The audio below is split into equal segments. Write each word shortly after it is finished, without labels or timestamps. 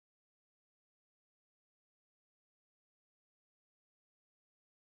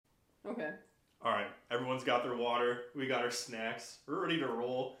Okay. Alright, everyone's got their water. We got our snacks. We're ready to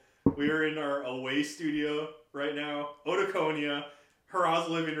roll. We are in our away studio right now. Otoconia, Hurrah's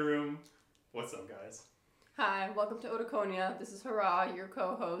living room. What's up, guys? Hi, welcome to Otoconia. This is Hurrah, your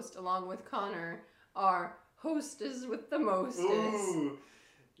co-host, along with Connor, our hostess with the mostest. Ooh.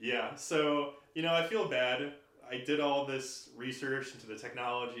 Yeah, so, I feel bad. I did all this research into the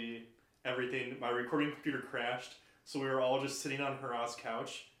technology, everything. My recording computer crashed, so we were all just sitting on Hurrah's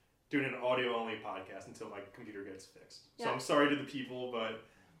couch doing an audio-only podcast until my computer gets fixed. Yeah. So I'm sorry to the people, but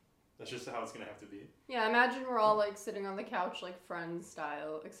that's just how it's going to have to be. Yeah, imagine we're all sitting on the couch like Friends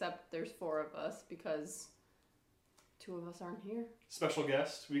style, except there's 4 of us because 2 of us aren't here. Special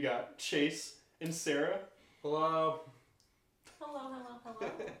guest, we got Chase and Sarah. Hello. Hello.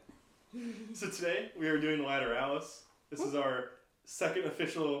 So today we are doing Lateralus. This is our second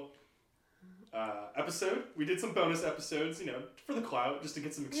official episode. We did some bonus episodes, for the clout, just to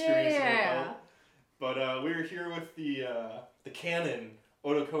get some experience. Yeah. But we're here with the canon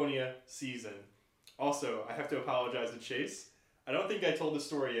Otoconia season. Also, I have to apologize to Chase. I don't think I told the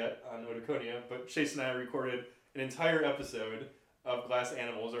story yet on Otoconia, but Chase and I recorded an entire episode of Glass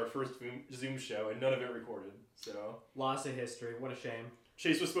Animals, our first Zoom show, and none of it recorded. So loss of history. What a shame.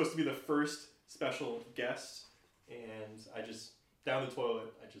 Chase was supposed to be the first special guest, and I just down the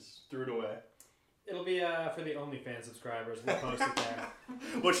toilet. I just threw it away. It'll be for the OnlyFans subscribers. We'll post it there.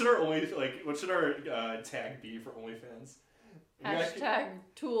 What should our tag be for OnlyFans? Hashtag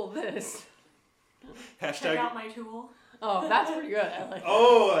tool this. Hashtag Check out my tool. Oh, that's pretty good. I like that.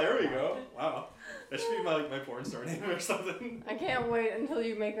 Oh, there we go. Wow. That should be my porn star name or something. I can't wait until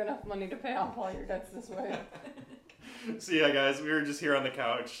you make enough money to pay off all your debts this way. So yeah, guys, we were just here on the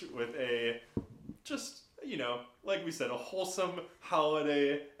couch with like we said, a wholesome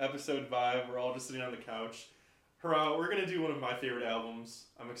holiday episode vibe. We're all just sitting on the couch. Hurrah, we're going to do one of my favorite albums.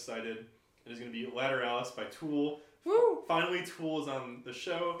 I'm excited. It is going to be Lateralus by Tool. Woo! Finally, Tool is on the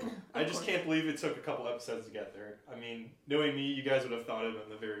show. I just can't believe it took a couple episodes to get there. I mean, knowing me, you guys would have thought of it in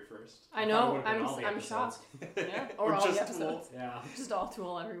the very first. I know. I'm shocked. Yeah. Or all just the episodes. Tool. Yeah. Just all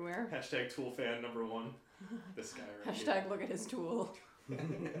Tool everywhere. Hashtag Tool fan number 1. This guy right Hashtag here. look at his tool.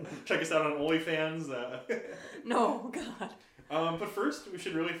 Check us out on OnlyFans. No, God. But first, we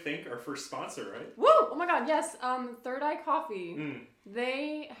should really thank our first sponsor, right? Woo! Oh my God, yes. Third Eye Coffee.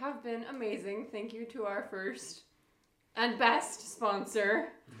 They have been amazing. Thank you to our first and best sponsor.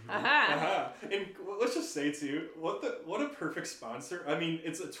 Aha! And let's just say too, what a perfect sponsor. I mean,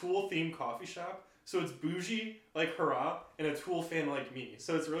 it's a Tool themed coffee shop, so it's bougie like Hurrah and a Tool fan like me.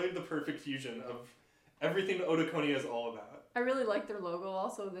 So it's really the perfect fusion of everything that Otoconia is all about. I really like their logo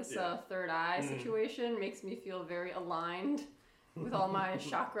also. This third eye situation makes me feel very aligned with all my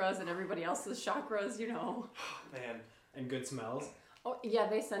chakras and everybody else's chakras, Man. And good smells. Oh, yeah,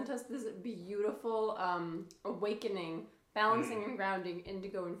 they sent us this beautiful awakening, balancing and grounding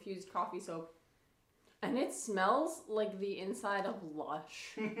indigo infused coffee soap. And it smells like the inside of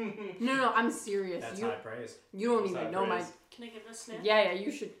Lush. No, I'm serious. That's high praise. You don't even know my... Can I give it a sniff? Yeah,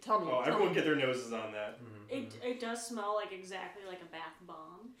 you should tell me. Oh, everyone get their noses on that. It does smell exactly like a bath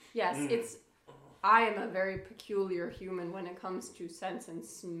bomb. Yes, it's... I am a very peculiar human when it comes to scents and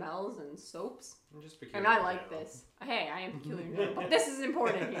smells and soaps. I'm just peculiar. And I like this. Hey, I am peculiar. But this is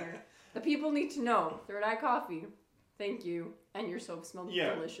important here. The people need to know. Third Eye Coffee. Thank you. And your soap smells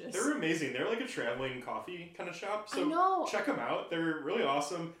delicious. They're amazing. They're like a traveling coffee kind of shop. So I know. Check them out. They're really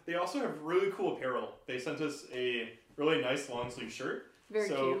awesome. They also have really cool apparel. They sent us a really nice long sleeve shirt. Very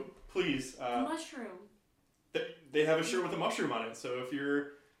cute. So please. Mushroom. They have a shirt with a mushroom on it. So if you're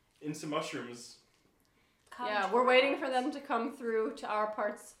into mushrooms. Yeah, we're waiting for them to come through to our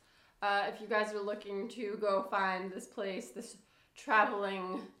parts. If you guys are looking to go find this place, this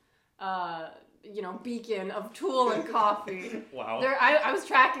traveling, beacon of Tool and coffee. Wow. I was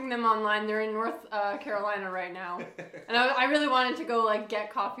tracking them online. They're in North Carolina right now. And I really wanted to go,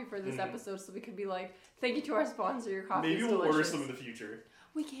 get coffee for this episode so we could be thank you to our sponsor, your coffee is delicious. Maybe we'll order some in the future.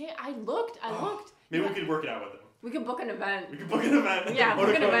 We can't. I looked. Maybe we could work it out with them. We could book an event. Yeah,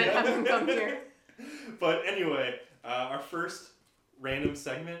 book an event. Have them come here. But anyway, our first random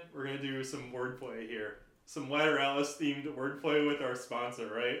segment, we're going to do some wordplay here. Some Lateralus themed wordplay with our sponsor,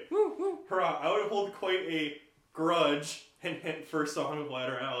 right? Woo, woo. Hurrah, I would hold quite a grudge, hint, first song of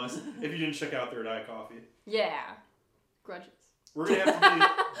Lateralus, if you didn't check out Third Eye Coffee. Yeah. Grudges. We're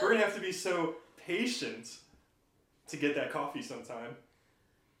gonna have to be so patient to get that coffee sometime.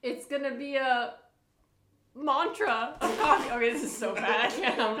 It's gonna be a mantra of coffee. Okay, this is so bad.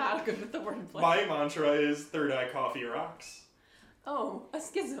 I'm not good with the wordplay. My mantra is Third Eye Coffee rocks. Oh, a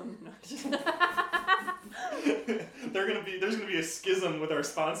schism. They're gonna there's gonna be a schism with our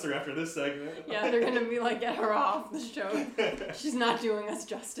sponsor after this segment. Yeah, they're gonna be like, get her off the show. She's not doing us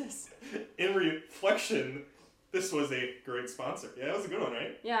justice. In reflection, this was a great sponsor. Yeah, that was a good one,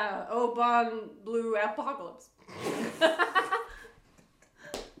 right? Yeah, Obon Blue Apocalypse.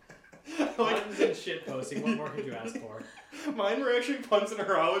 Puns and shit posting. What more could you ask for? Mine were actually puns, and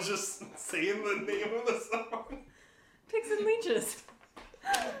her I was just saying the name of the song. Pigs and leeches.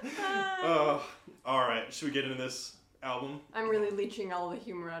 All right. Should we get into this album? I'm really leeching all the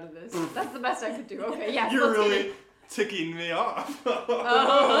humor out of this. That's the best I could do. Okay, yeah. You're let's get really it. ticking me off.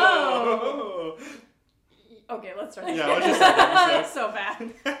 Oh. Okay, let's start. Yeah, let's just start. It's so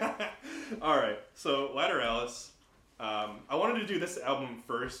bad. All right. So Lateralus. I wanted to do this album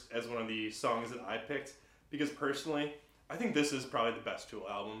first as one of the songs that I picked because personally, I think this is probably the best Tool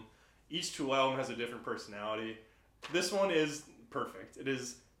album. Each Tool album has a different personality. This one is perfect. It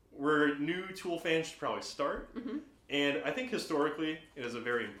is where new Tool fans should probably start. Mm-hmm. And I think historically, it is a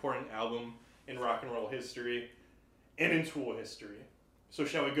very important album in rock and roll history and in Tool history. So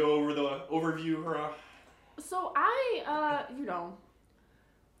shall we go over the overview, Hurrah? So I've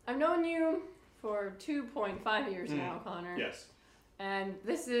known you for 2.5 years now, Connor. Yes. And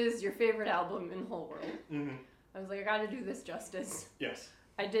this is your favorite album in the whole world. Mm-hmm. I was like, I gotta do this justice. Yes.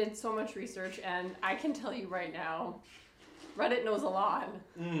 I did so much research, and I can tell you right now, Reddit knows a lot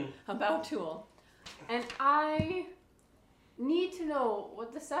about Tool. And I need to know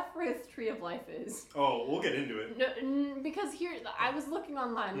what the Sephiroth Tree of Life is. Oh, we'll get into it. Because here, I was looking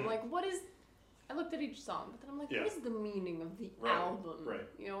online, I'm like, what is... I looked at each song, but then I'm like, Yeah. what is the meaning of the Right, album? right.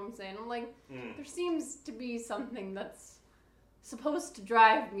 You know what I'm saying? I'm like, there seems to be something that's supposed to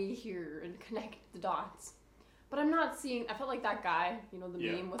drive me here and connect the dots. But I'm not seeing... I felt like that guy, the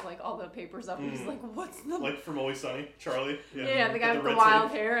meme with like all the papers up, and he's like, what's the... Like from Always Sunny, Charlie. Yeah, the guy with the red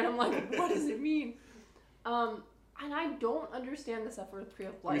wild tape. hair, and I'm like, what does it mean? And I don't understand the Sephiroth Tree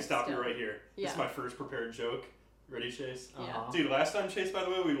of Life. Let me stop still. you right here. This is Yeah. my first prepared joke. Ready, Chase? Yeah. Dude, last time, Chase, by the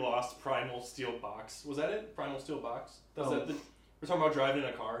way, we lost Primal Steel Box. Was that it? Primal Steel Box? Was that we're talking about driving in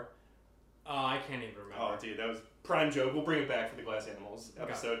a car? Oh, I can't even remember. Oh, dude, that was prime joke. We'll bring it back for the Glass Animals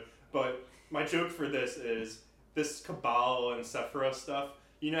episode. Okay. But my joke for this is this Cabal and Sephiroth stuff.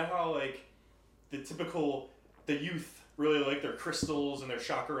 You know how, like, the youth really like their crystals and their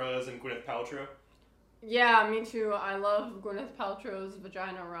chakras and Gwyneth Paltrow? Yeah, me too. I love Gwyneth Paltrow's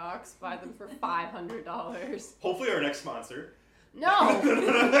Vagina Rocks. Buy them for $500. Hopefully our next sponsor. No! I'm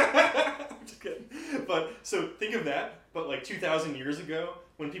just kidding. But, so think of that, but like 2,000 years ago,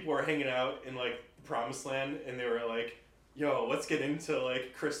 when people were hanging out in like the Promised Land and they were like, yo, let's get into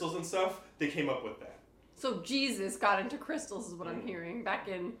like crystals and stuff, they came up with that. So Jesus got into crystals is what I'm hearing back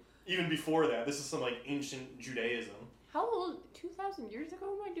in... Even before that, this is some like ancient Judaism. How old? 2,000 years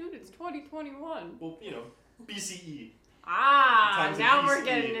ago, my dude? It's 2021. Well, BCE. Ah, now BCE. we're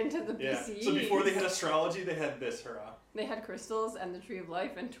getting into the Yeah. BCE. So before they had astrology, they had this, hurrah. They had crystals and the Tree of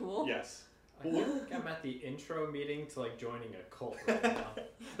Life and Tool. Yes. I feel like I'm at the intro meeting to like joining a cult right now.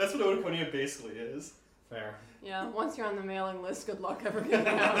 That's what Otoconia basically is. Fair. Yeah, once you're on the mailing list, good luck ever getting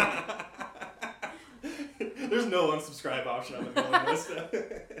out. There's no unsubscribe option on the mailing list.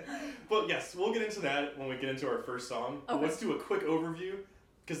 But yes, we'll get into that when we get into our first song. But let's do a quick overview,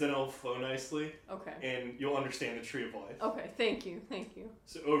 because then it'll flow nicely. Okay. And you'll understand the Tree of Life. Okay, thank you.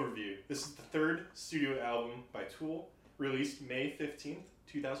 So overview. This is the third studio album by Tool, released May 15th,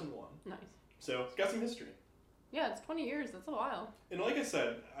 2001. Nice. So it's got some history. Yeah, it's 20 years. That's a while. And like I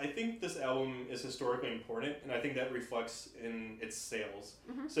said, I think this album is historically important, and I think that reflects in its sales.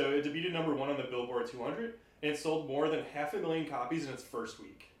 Mm-hmm. So it debuted number 1 on the Billboard 200, and it sold more than 500,000 copies in its first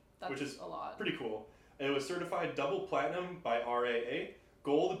week. That's which is a lot. Pretty cool. It was certified double platinum by RAA,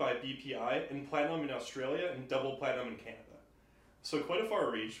 gold by BPI, and platinum in Australia, and double platinum in Canada. So quite a far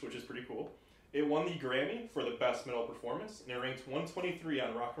reach, which is pretty cool. It won the Grammy for the Best Metal Performance, and it ranked 123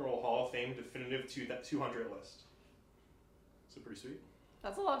 on Rock and Roll Hall of Fame Definitive 200 list. So pretty sweet.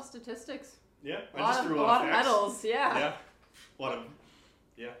 That's a lot of statistics. Yeah, a lot of metals, yeah. Yeah, a lot of,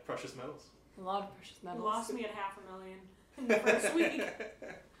 precious metals. A lot of precious metals. You lost me at $500,000 in the first week.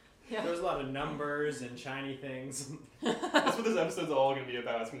 Yeah. There's a lot of numbers and shiny things. That's what this episode's all going to be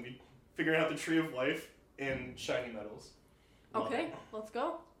about. It's going to be figuring out the Tree of Life and shiny metals. Okay, let's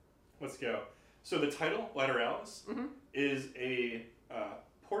go. Let's go. So the title, Lateralus, is a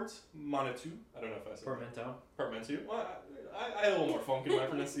portmanteau. I don't know if I said Portmanteau. Portmanteau. Well, I had a little more funk in my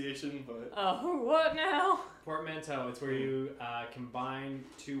pronunciation, but... Oh, what now? Portmanteau, it's where you combine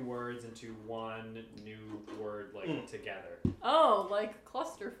two words into one new word, together. Oh, like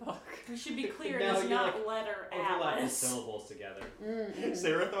clusterfuck. We should be clear, No, it's you, not like, letter Overlap the Alice. syllables together.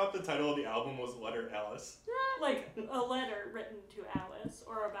 Sarah thought the title of the album was Lateralus. Like a letter written to Alice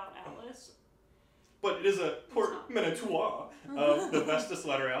or about Alice. But it is a portmanteau of the vestis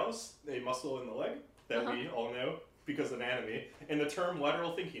lateralis, a muscle in the leg that we all know because of anatomy, and the term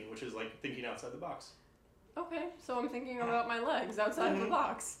lateral thinking, which is like thinking outside the box. Okay, so I'm thinking about my legs outside of the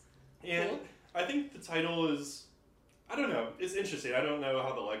box. And Cool. I think the title is, I don't know, it's interesting. I don't know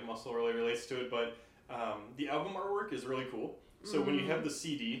how the leg muscle really relates to it, but the album artwork is really cool. So when you have the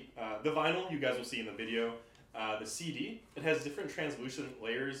CD, the vinyl you guys will see in the video, the CD, it has different translucent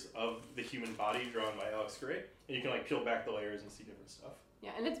layers of the human body drawn by Alex Gray, and you can like peel back the layers and see different stuff.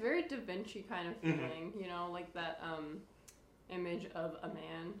 Yeah, and it's very Da Vinci kind of feeling, you know, like that image of a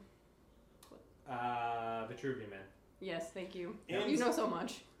man. Vitruvian Man. Yes, thank you. And You know so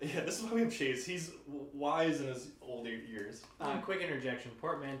much. Yeah, this is why we have Chase. He's wise in his older years. Quick interjection.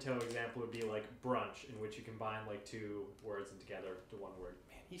 Portmanteau example would be like brunch, in which you combine like two words and together to one word.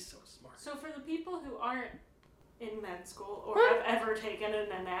 Man, he's so smart. So for the people who aren't in med school or have ever taken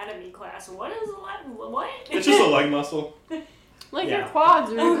an anatomy class, what is what? It's just a leg muscle. Like Yeah. your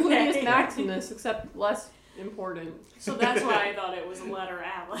quads or your Okay. gluteus maximus, except less important. So that's why I thought it was letter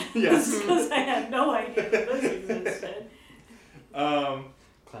Alice. Yes. Because I had no idea that this existed.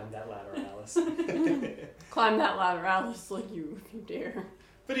 Climb that ladder, Alice. Climb that ladder, Alice, like you, if you dare.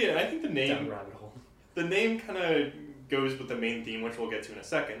 But yeah, I think the Down name rabbit hole. kind of goes with the main theme, which we'll get to in a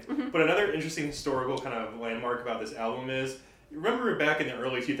second. But another interesting historical kind of landmark about this album is, remember back in the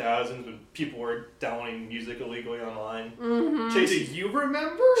early 2000s when people were downloading music illegally online? Chase, Do you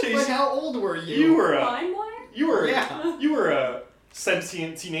remember? Chase, Like, how old were you? you were a LimeWire? you were a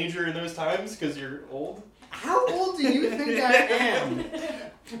sentient teenager in those times because you're old. How old do you think I am?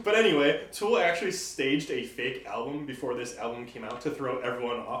 But anyway, Tool actually staged a fake album before this album came out to throw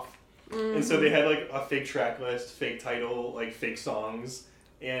everyone off. And so they had like a fake track list, fake title, like fake songs,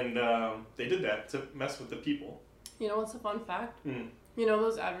 and they did that to mess with the people. You know what's a fun fact? You know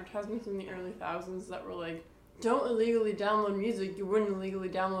those advertisements in the early thousands that were like, don't illegally download music, you wouldn't illegally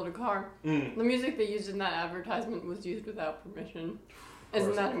download a car. The music they used in that advertisement was used without permission.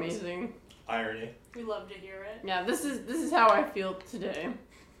 Isn't that amazing? Irony. We love to hear it. Yeah, this is how I feel today.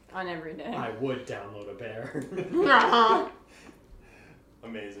 On every day. I would download a bear.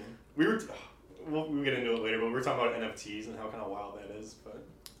 Amazing. We'll get into it later, but we were talking about NFTs and how kind of wild that is. But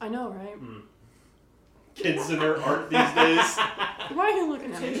I know, right? kids and their art these days. Why are you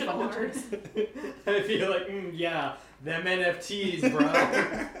looking at me, Digital fucking art. jerks? I feel like, yeah, them NFTs, bro.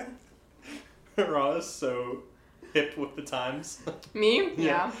 Ross, so hip with the times. Me?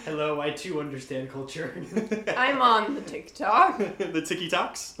 Yeah. Hello, I too understand culture. I'm on the TikTok. The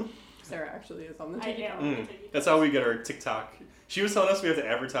TikToks. Sarah actually is on the I TikTok. am. That's how we get our TikTok. She was telling us we have to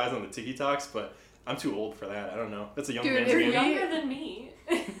advertise on the TikToks, but I'm too old for that. I don't know. That's a young Dude, man's if You're you- game. younger than me.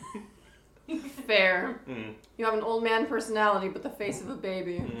 Fair. Mm. You have an old man personality, but the face of a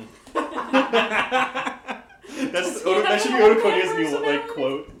baby. That should be have Otoconia's new personality?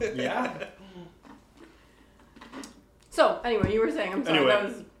 quote. Yeah. So, anyway, you were saying, I'm sorry, Anyway. that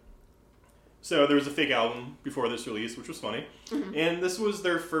was... So there was a fake album before this release, which was funny. And this was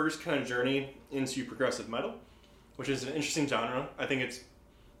their first kind of journey into progressive metal, which is an interesting genre. I think it's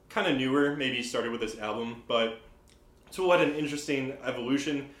kind of newer, maybe started with this album, but Tool had an interesting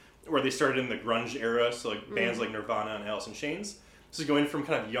evolution where they started in the grunge era, so like bands like Nirvana and Alice in Chains. This is going from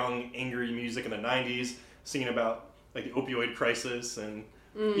kind of young, angry music in the 90s, singing about like the opioid crisis and,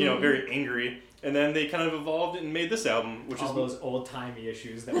 you know, very angry. And then they kind of evolved and made this album, which All is those old-timey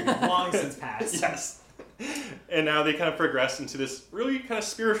issues that we've long since passed. Yes. And now they kind of progressed into this really kind of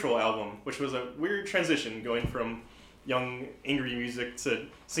spiritual album, which was a weird transition going from young, angry music to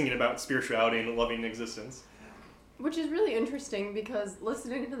singing about spirituality and loving existence. Which is really interesting because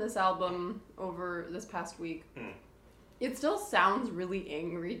listening to this album over this past week, it still sounds really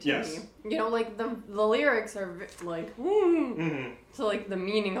angry to Yes. me. You know, like the lyrics are like, so like the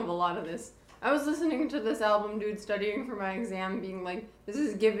meaning of a lot of this. I was listening to this album, dude, studying for my exam, being like, this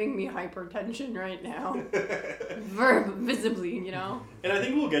is giving me hypertension right now. Visibly, you know? And I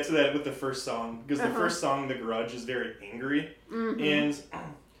think we'll get to that with the first song, because the first song, The Grudge, is very angry. And,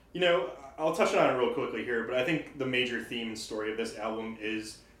 you know, I'll touch on it real quickly here, but I think the major theme and story of this album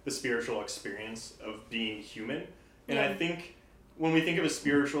is the spiritual experience of being human. And I think when we think of a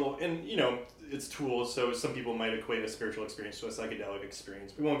spiritual, and, you know, it's tools, so some people might equate a spiritual experience to a psychedelic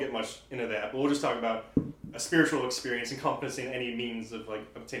experience. We won't get much into that, but we'll just talk about a spiritual experience encompassing any means of like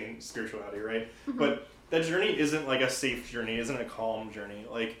obtaining spirituality, right? Mm-hmm. But that journey isn't like a safe journey, isn't a calm journey.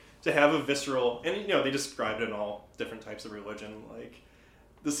 Like to have a visceral, and they described it in all different types of religion, like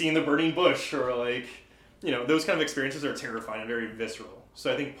the seeing the burning bush, or like those kind of experiences are terrifying and very visceral.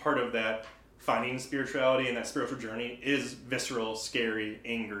 So I think part of that finding spirituality and that spiritual journey is visceral, scary,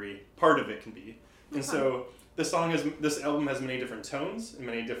 angry. Part of it can be, and so this album has many different tones and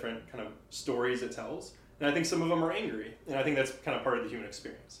many different kind of stories it tells. And I think some of them are angry, and I think that's kind of part of the human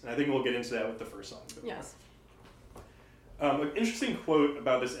experience. And I think we'll get into that with the first song. Yes. An interesting quote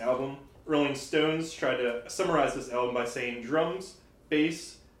about this album, Rolling Stones tried to summarize this album by saying drums,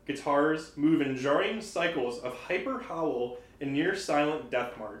 bass, guitars move in jarring cycles of hyper howl and near silent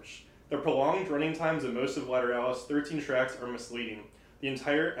death march. The prolonged running times of most of Lateralus' 13 tracks are misleading. The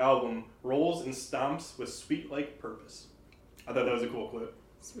entire album rolls and stomps with sweet-like purpose. I thought that was a cool quote.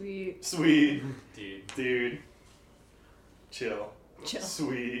 Sweet. Dude. Chill.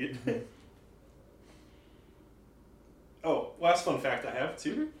 Sweet. Oh, last fun fact I have,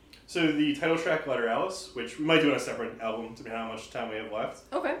 too. Mm-hmm. So the title track, Lateralus, which we might do on a separate album, depending on how much time we have left,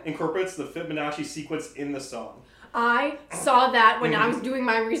 incorporates the Fibonacci sequence in the song. I saw that when I was doing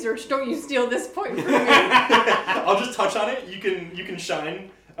my research. Don't you steal this point from me. I'll just touch on it. You can shine.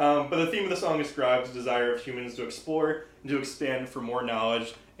 But the theme of the song describes the desire of humans to explore and to expand for more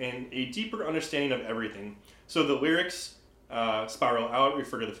knowledge and a deeper understanding of everything. So the lyrics spiral out,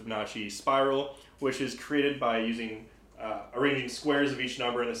 refer to the Fibonacci spiral, which is created by arranging squares of each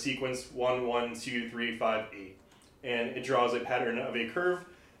number in the sequence 1, 1, 2, 3, 5, 8. And it draws a pattern of a curve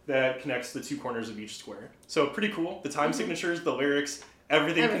that connects the two corners of each square. So pretty cool. The time signatures, the lyrics,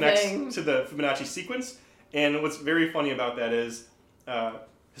 everything connects to the Fibonacci sequence. And what's very funny about that is,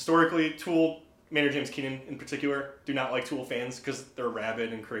 historically, Tool, Maynard James Keenan in particular, do not like Tool fans because they're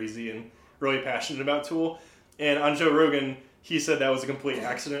rabid and crazy and really passionate about Tool. And on Joe Rogan, he said that was a complete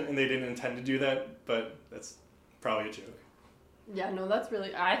accident and they didn't intend to do that, but that's probably a joke. Yeah, no,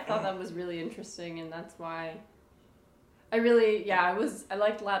 I thought that was really interesting, and that's why I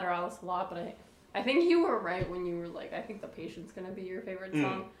liked Lateralus a lot, but I think you were right when you were like, I think The Patient's gonna be your favorite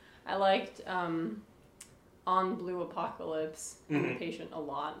song. I liked On Blue Apocalypse and The Patient a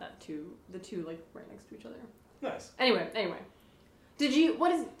lot. The two like right next to each other. Nice. Anyway.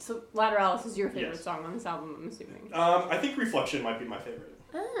 So Lateralus is your favorite song on this album, I'm assuming? I think Reflection might be my favorite.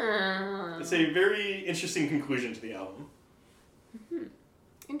 It's a very interesting conclusion to the album.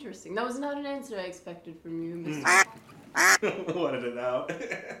 Interesting. That was not an answer I expected from you, Mr. We'll edit it out.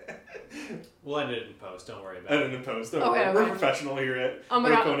 We'll edit it in post, don't worry about it. Edit it in post, don't worry. We're professional here at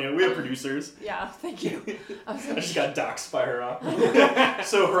Otoconia. We have producers. Yeah, thank you. I just got doxxed by Hurrah.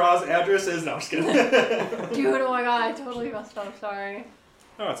 So Hurrah's address is... No, I'm just kidding. Dude, oh my god, I totally messed up, sorry.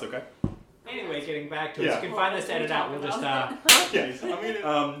 Oh, it's okay. Anyway, getting back to it, you can find this edit out. We'll just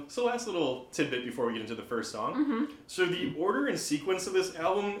so last little tidbit before we get into the first song. Mm-hmm. So the order and sequence of this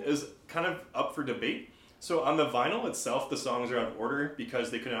album is kind of up for debate. So on the vinyl itself, the songs are out of order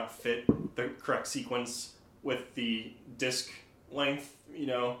because they could not fit the correct sequence with the disc length,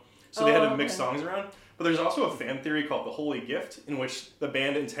 So they had to mix songs around. But there's also a fan theory called the Holy Gift, in which the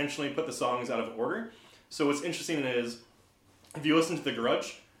band intentionally put the songs out of order. So what's interesting is, if you listen to The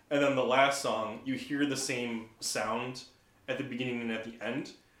Grudge, and then the last song, you hear the same sound at the beginning and at the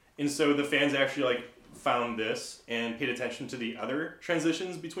end. And so the fans actually found this and paid attention to the other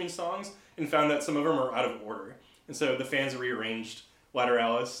transitions between songs and found that some of them are out of order. And so the fans rearranged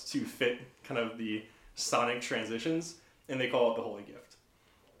Lateralus to fit kind of the sonic transitions, and they call it the Holy Gift.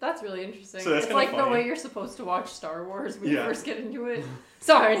 That's really interesting. So that's it's like funny. The way you're supposed to watch Star Wars when you first get into it.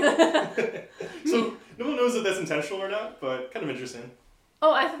 Sorry. So no one knows if that's intentional or not, but kind of interesting.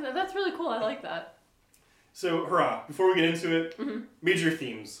 Oh, I think that's really cool. I like that. So, Hurrah, before we get into it, major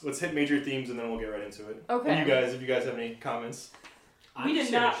themes. Let's hit major themes and then we'll get right into it. Okay. And if you guys have any comments. We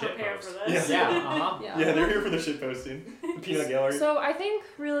did not prepare for this. Yeah, they're here for the shit posting. The peanut gallery. So I think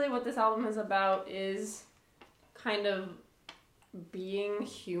really what this album is about is kind of being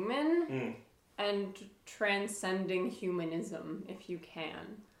human and transcending humanism, if you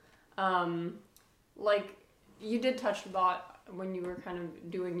can. You did touch a lot when you were kind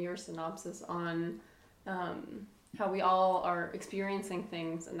of doing your synopsis on how we all are experiencing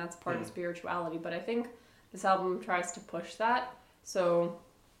things, and that's part of spirituality. But I think this album tries to push that. So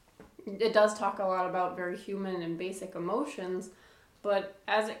it does talk a lot about very human and basic emotions, but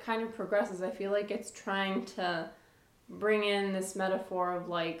as it kind of progresses, I feel like it's trying to bring in this metaphor of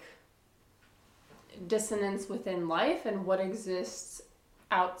dissonance within life and what exists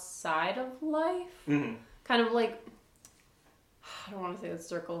outside of life. Kind of I don't want to say the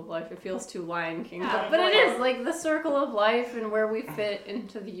circle of life. It feels too Lion King, Yeah, but it whatever. is like the circle of life and where we fit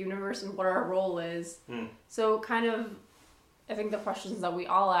into the universe and what our role is. So kind of, I think the questions that we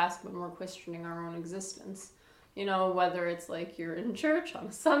all ask when we're questioning our own existence. You know, whether it's like you're in church on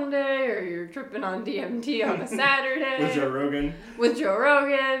a Sunday or you're tripping on DMT on a Saturday. With Joe Rogan. With Joe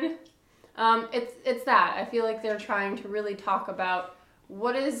Rogan. It's that. I feel like they're trying to really talk about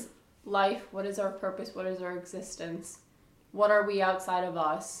what is life, what is our purpose, what is our existence, what are we outside of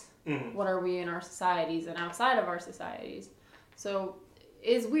us, what are we in our societies and outside of our societies. So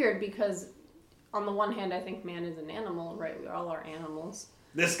it's weird because on the one hand I think man is an animal, right? We all are animals.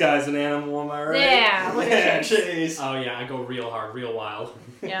 This guy's an animal, am I right? Yeah, look at Chase. Oh yeah, I go real hard, real wild.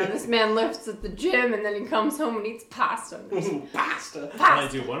 Yeah, this man lifts at the gym and then he comes home and eats pasta. Pasta. I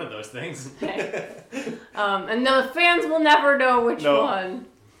do one of those things. Okay. And the fans will never know which one.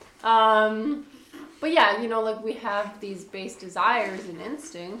 But yeah, you know, like we have these base desires and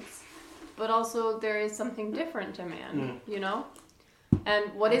instincts, but also there is something different to man, you know?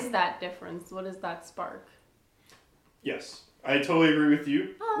 And what is that difference? What is that spark? Yes, I totally agree with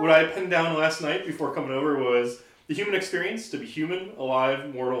you. What I penned down last night before coming over was the human experience, to be human,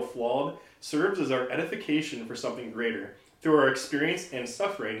 alive, mortal, flawed, serves as our edification for something greater. Through our experience and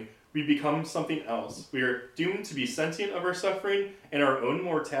suffering, we become something else. We are doomed to be sentient of our suffering and our own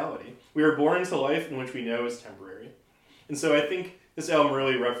mortality. We are born into life in which we know is temporary. And so I think this album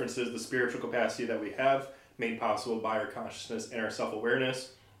really references the spiritual capacity that we have, made possible by our consciousness and our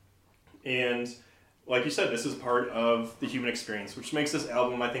self-awareness. And like you said, this is part of the human experience, which makes this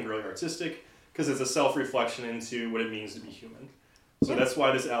album, I think, really artistic, because it's a self-reflection into what it means to be human. So that's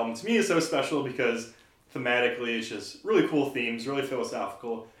why this album, to me, is so special, because thematically it's just really cool themes, really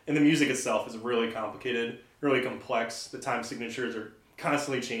philosophical, and the music itself is really complicated, really complex. The time signatures are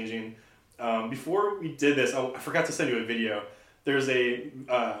constantly changing. Before we did this, I forgot to send you a video. There's a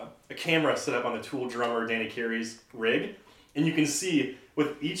camera set up on the Tool drummer Danny Carey's rig, and you can see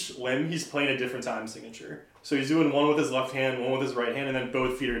with each limb he's playing a different time signature. So he's doing one with his left hand, one with his right hand, and then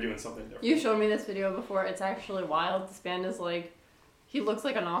both feet are doing something different. You showed me this video before. It's actually wild. This band is like, he looks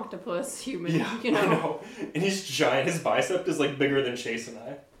like an octopus human, you know? I know. And he's giant. His bicep is like bigger than Chase and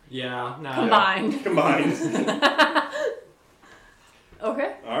I. Yeah, no. Combined. Combined.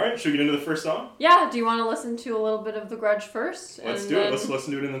 Okay. Alright, should we get into the first song? Yeah, do you want to listen to a little bit of The Grudge first? Let's do it. Let's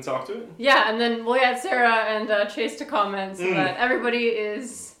listen to it and then talk to it. Yeah, and then we'll get Sarah and Chase to comment so that everybody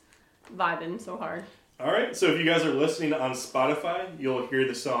is vibing so hard. Alright, so if you guys are listening on Spotify, you'll hear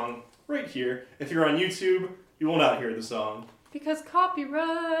the song right here. If you're on YouTube, you will not hear the song. Because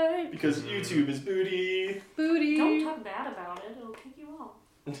copyright. Because YouTube is booty. Booty. Don't talk bad about it. It'll kick you off.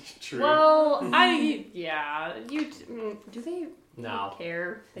 True. Well, do they No.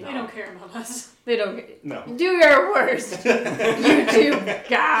 care? They don't care about us. They don't. No. Do your worst. YouTube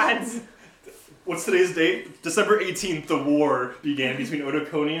gods. What's today's date? December 18th, the war began between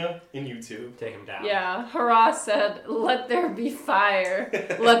Otoconia and YouTube. Take him down. Yeah, Hurrah said, "Let there be fire.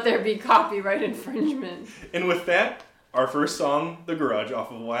 Let there be copyright infringement." And with that, our first song, The Grudge,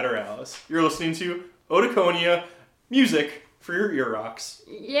 off of Lateralus. You're listening to Otoconia, music for your ear rocks.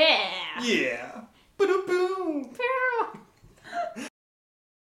 Yeah. Yeah. Ba-da-boom.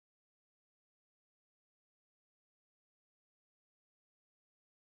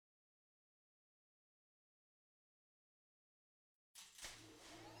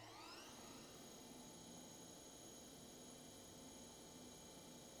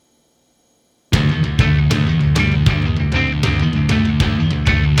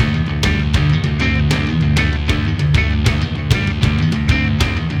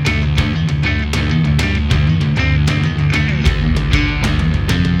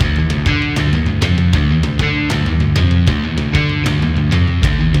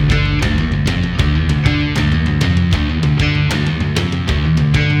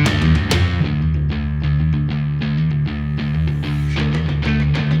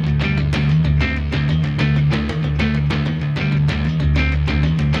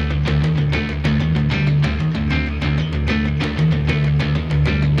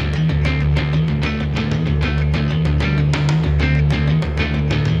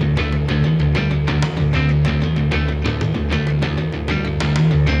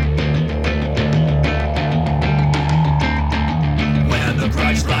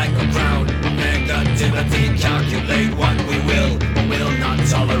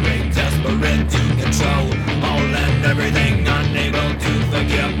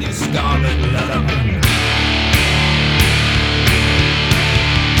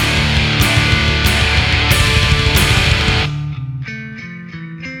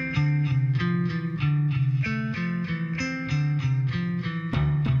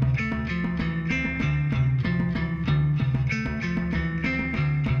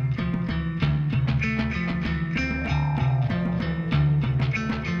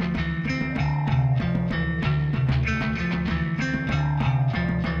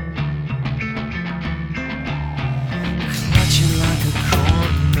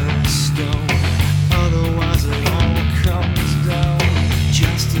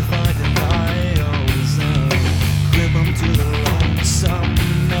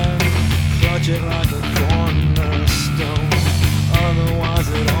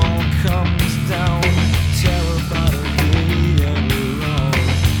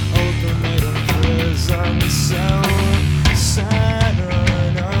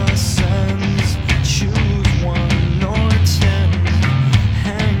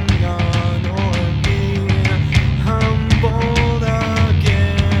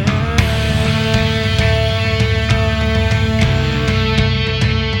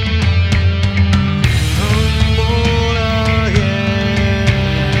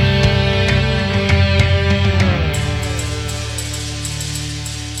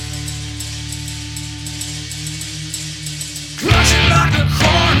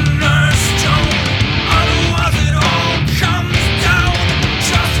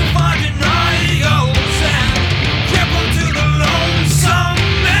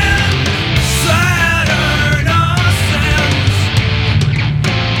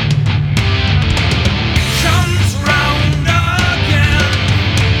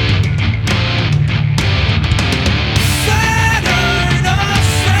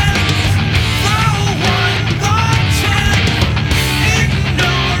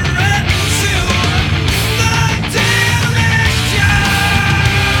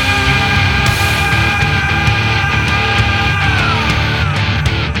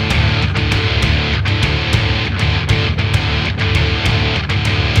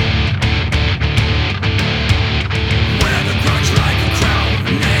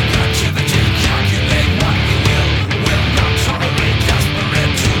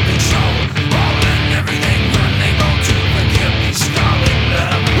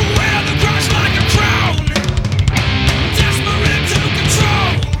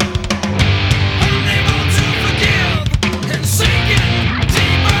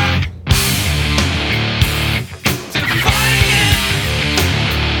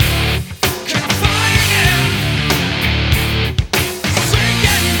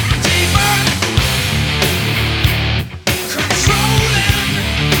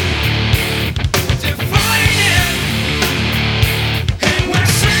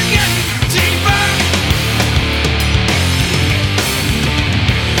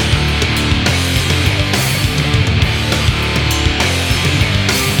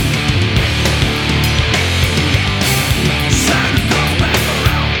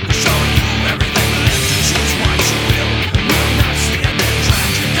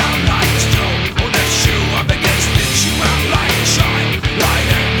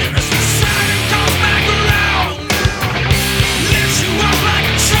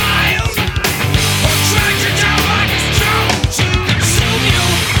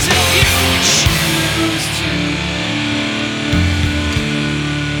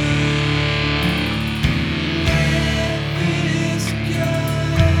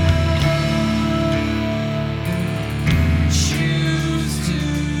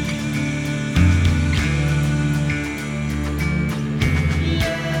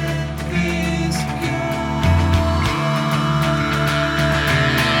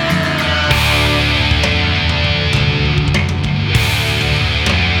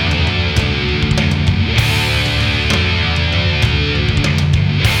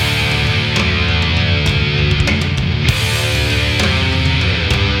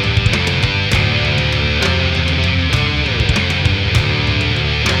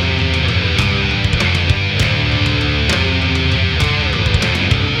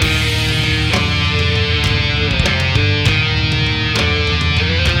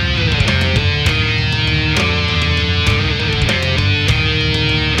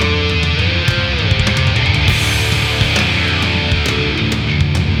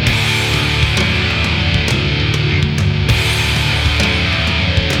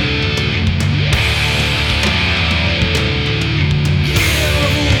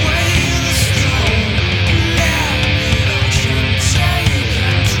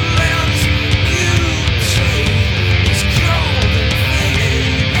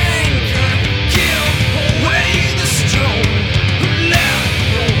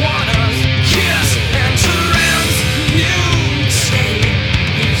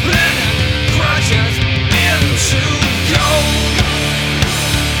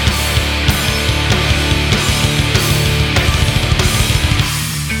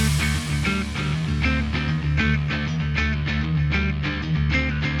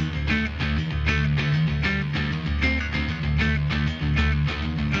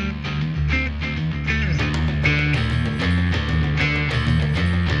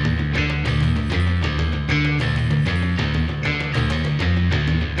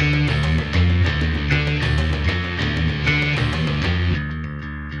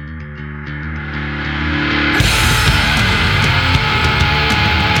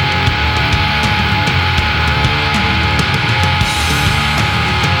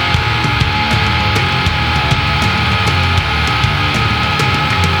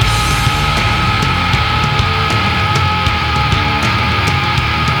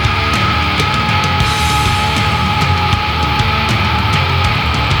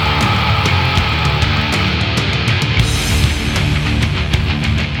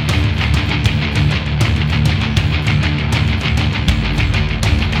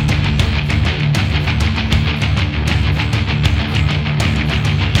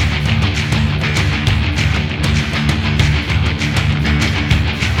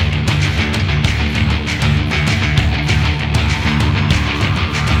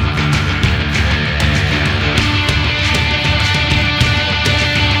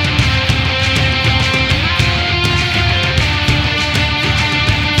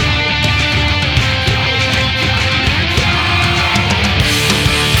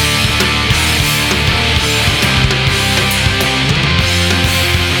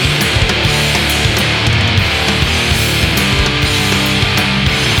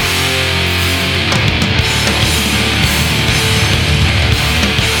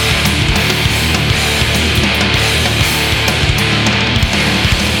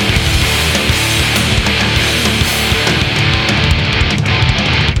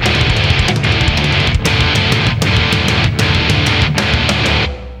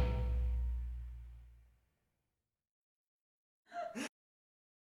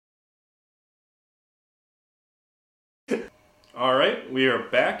 All right, we are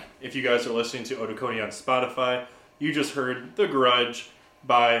back. If you guys are listening to Otoconia on Spotify, you just heard The Grudge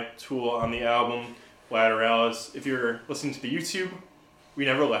by Tool on the album Lateralus. If you're listening to the YouTube, we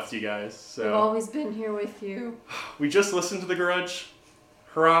never left you guys. We've So always been here with you. we just listened to The Grudge.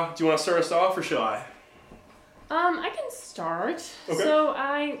 Hurrah! Do you want to start us off or shall I? I can start. Okay. So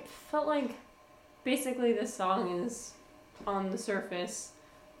I felt like basically this song is on the surface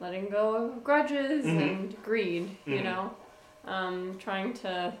letting go of grudges and greed, you know? Trying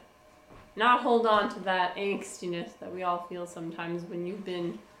to not hold on to that angstiness that we all feel sometimes when you've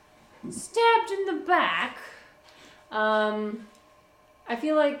been stabbed in the back. I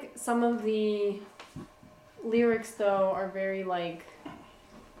feel like some of the lyrics, though, are very, like,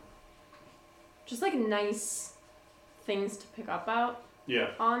 just, like, nice things to pick up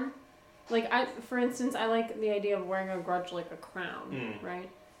on. Like, for instance, I like the idea of wearing a grudge like a crown, right?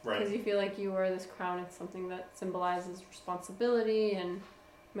 Right. Because you feel like you wear this crown, it's something that symbolizes responsibility and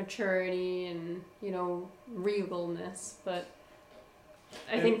maturity and, you know, regalness. But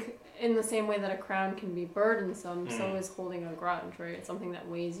I think in the same way that a crown can be burdensome, so is holding a grudge, right? It's something that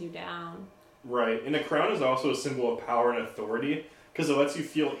weighs you down. Right. And a crown is also a symbol of power and authority because it lets you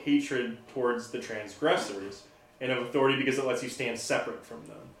feel hatred towards the transgressors, and of authority because it lets you stand separate from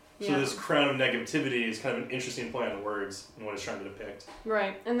them. So this crown of negativity is kind of an interesting play on words and what it's trying to depict.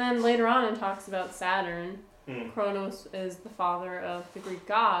 Right. And then later on it talks about Saturn. Kronos is the father of the Greek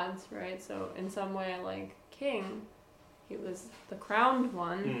gods, right? So in some way, like king, he was the crowned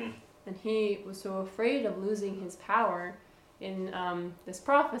one, and he was so afraid of losing his power in this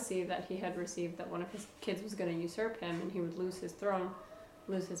prophecy that he had received that one of his kids was going to usurp him and he would lose his throne,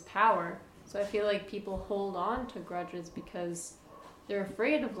 lose his power. So I feel like people hold on to grudges because they're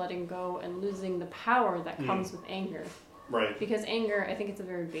afraid of letting go and losing the power that comes with anger. Right. Because anger, I think it's a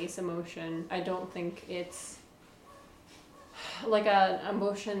very base emotion. I don't think it's like an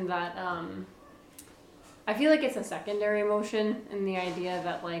emotion that, I feel like it's a secondary emotion in the idea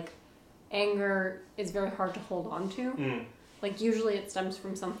that, like, anger is very hard to hold on to. Like, usually it stems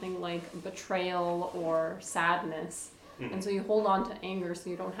from something like betrayal or sadness. And so you hold on to anger so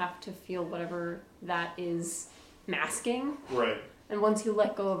you don't have to feel whatever that is masking. Right. And once you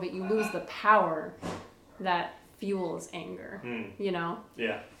let go of it, you lose the power that fuels anger, you know?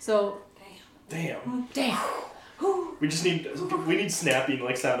 Yeah. So... Damn. We need snapping,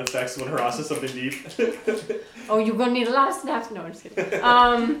 like, sound effects when Hurrah says something deep. Oh, you're gonna need a lot of snaps? No, I'm just kidding.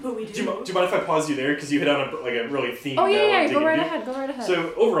 But we Do you mind if I pause you there? Because you hit on a really theme. Oh, yeah, go right deep. ahead, go right ahead.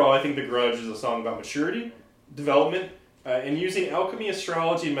 So, overall, I think The Grudge is a song about maturity, development, and using alchemy,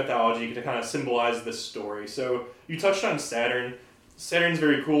 astrology, and mythology to kind of symbolize this story. So, you touched on Saturn. Saturn's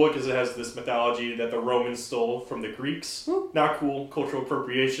very cool because it has this mythology that the Romans stole from the Greeks. Not cool, cultural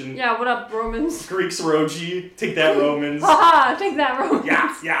appropriation. Yeah, what up, Romans? Greeks are OG. Take that, Romans. Haha, take that, Romans.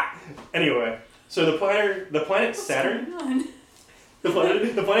 Yeah. Anyway, so the planet Saturn. The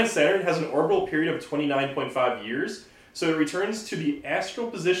planet Saturn has an orbital period of 29.5 years, so it returns to the astral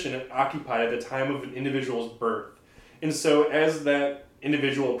position it occupied at the time of an individual's birth. And so as that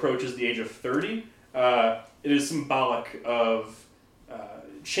individual approaches the age of 30, it is symbolic of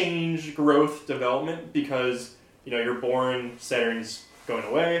change, growth, development, because, you know, you're born, Saturn's going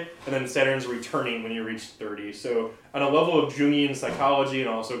away, and then Saturn's returning when you reach 30. So on a level of Jungian psychology and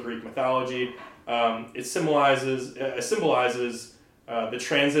also Greek mythology, it symbolizes the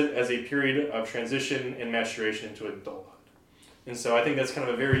transit as a period of transition and maturation into adulthood. And so I think that's kind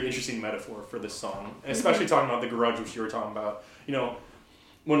of a very interesting metaphor for this song, especially talking about the grudge, which you were talking about. You know,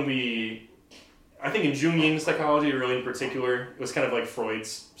 I think in Jungian psychology, really in particular, it was kind of like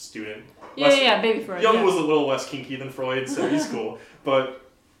Freud's student. Baby Freud. Jung was a little less kinky than Freud, so he's cool. But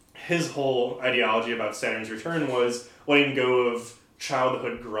his whole ideology about Saturn's return was letting go of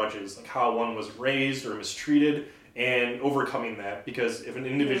childhood grudges, like how one was raised or mistreated, and overcoming that. Because if an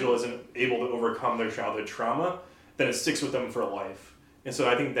individual isn't able to overcome their childhood trauma, then it sticks with them for life. And so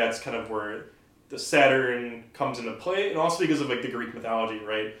I think that's kind of where the Saturn comes into play, and also because of, like, the Greek mythology,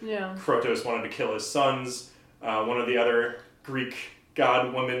 right? Yeah. Krotos wanted to kill his sons. One of the other Greek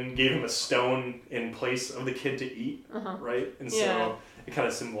god women gave him a stone in place of the kid to eat, right? And so it kind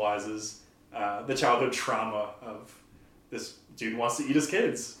of symbolizes the childhood trauma of this dude wants to eat his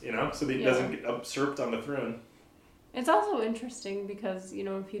kids, you know, so that he doesn't get usurped on the throne. It's also interesting because, you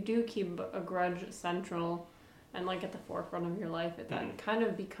know, if you do keep a grudge central and, like, at the forefront of your life, it then kind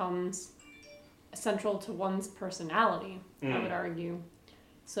of becomes central to one's personality, I would argue.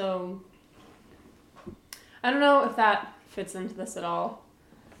 So I don't know if that fits into this at all,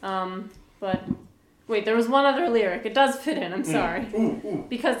 but Wait, there was one other lyric. It does fit in. I'm sorry. Ooh.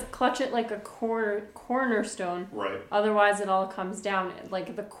 Because clutch it like a cornerstone. Right. Otherwise, it all comes down.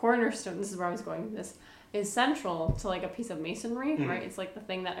 Like the cornerstone. This is where I was going with this. Is central to like a piece of masonry, right? It's like the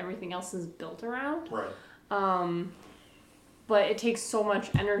thing that everything else is built around. Right. But it takes so much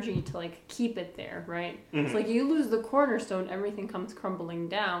energy to like keep it there, right? It's like you lose the cornerstone, everything comes crumbling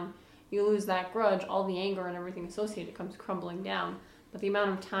down. You lose that grudge, all the anger and everything associated comes crumbling down. But the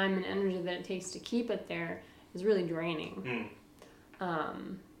amount of time and energy that it takes to keep it there is really draining.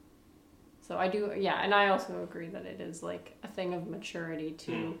 So I do, yeah, and I also agree that it is like a thing of maturity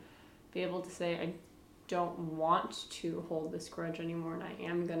to be able to say, I don't want to hold this grudge anymore, and I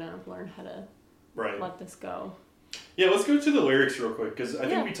am gonna learn how to let this go. Yeah, let's go to the lyrics real quick, because I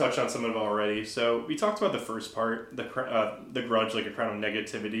think we touched on some of it already. So we talked about the first part, the grudge, like a crown of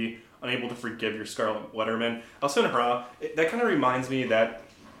negativity, unable to forgive your scarlet letterman. Also in Hra, that kind of reminds me, that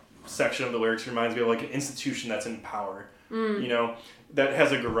section of the lyrics reminds me of like an institution that's in power, you know, that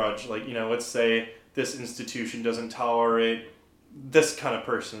has a grudge. Like, you know, let's say this institution doesn't tolerate this kind of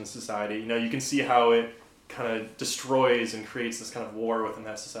person in society. You know, you can see how it kind of destroys and creates this kind of war within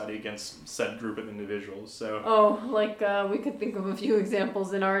that society against said group of individuals. So we could think of a few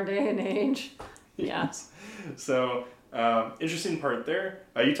examples in our day and age. Yeah. So interesting part there.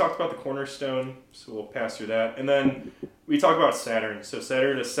 You talked about the cornerstone, so we'll pass through that. And then we talk about Saturn. So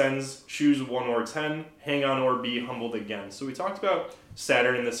Saturn ascends, choose 1 or 10, hang on or be humbled again. So we talked about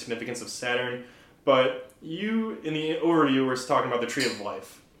Saturn and the significance of Saturn, but you in the overview were talking about the Tree of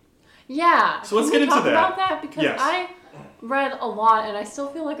Life. Yeah. So let's get into that. About that because Yes. I read a lot and I still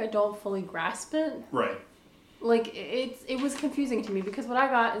feel like I don't fully grasp it. Right. Like it was confusing to me because what I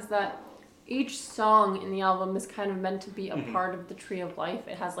got is that each song in the album is kind of meant to be a part of the Tree of Life.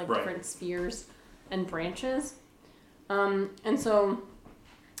 It has like different spheres and branches. And so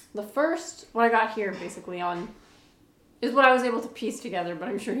the first, what I got here basically on, is what I was able to piece together, but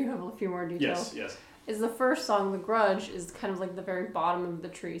I'm sure you have a few more details. Yes. Is the first song, The Grudge, is kind of like the very bottom of the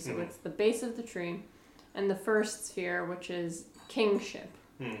tree. So it's the base of the tree and the first sphere, which is kingship.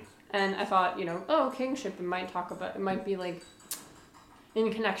 And I thought, you know, kingship, it might be like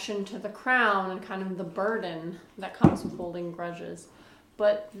in connection to the crown and kind of the burden that comes with holding grudges.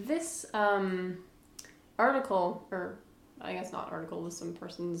 But this article, or I guess not article, was some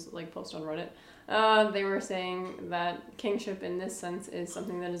person's like post on Reddit. They were saying that kingship in this sense is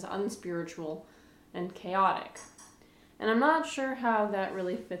something that is unspiritual and chaotic. And I'm not sure how that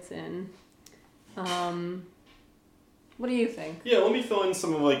really fits in. What do you think? Yeah, let me fill in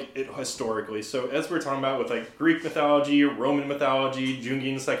some of like it historically. So as we're talking about with like Greek mythology, Roman mythology,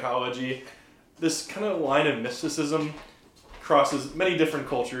 Jungian psychology, this kind of line of mysticism crosses many different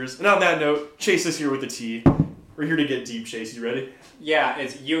cultures. And on that note, Chase is here with the tea. We're here to get deep, Chase. You ready? Yeah,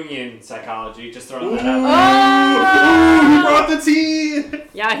 it's Jungian psychology. Just throwing that out. He brought the tea!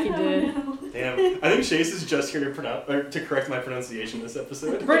 Yeah, he did. Damn. I think Chase is just here to correct my pronunciation this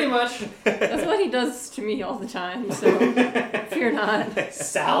episode. Pretty much. That's what he does to me all the time, so fear not.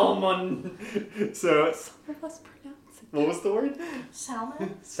 Salmon. So, Let's pronounce it. what was the word?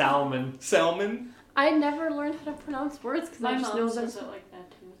 Salmon? Salmon? I never learned how to pronounce words because I My just mom know says there's... it like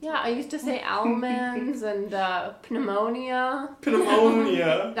that too. Yeah, I used to say almonds and pneumonia.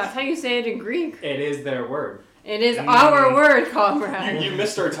 Pneumonia. That's how you say it in Greek. It is their word. It is our word, comrade. You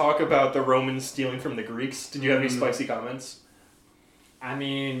missed our talk about the Romans stealing from the Greeks. Did you have any spicy comments? I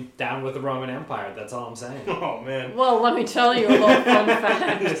mean, down with the Roman Empire. That's all I'm saying. Oh, man. Well, let me tell you a little fun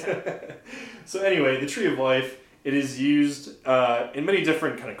fact. So anyway, the Tree of Life, it is used in many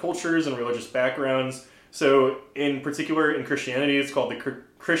different kind of cultures and religious backgrounds. So in particular, in Christianity, it's called the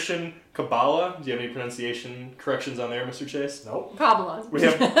Christian Kabbalah. Do you have any pronunciation corrections on there, Mr. Chase? Nope. Kabbalah. We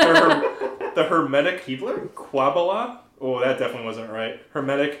have the Hermetic Quabbalah. Oh, that definitely wasn't right.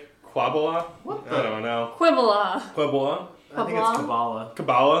 Hermetic Quabbalah? What I don't know. Quibbala. Quabbalah? I think it's Kabbalah.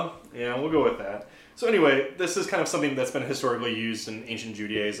 Kabbalah? Yeah, we'll go with that. So anyway, this is kind of something that's been historically used in ancient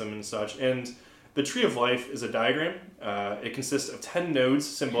Judaism and such. And the Tree of Life is a diagram. It consists of 10 nodes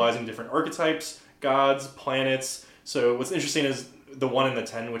symbolizing different archetypes, gods, planets. So what's interesting is the 1 and the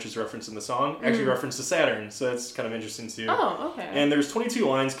 10, which is referenced in the song, actually referenced to Saturn. So that's kind of interesting too. Oh, okay. And there's 22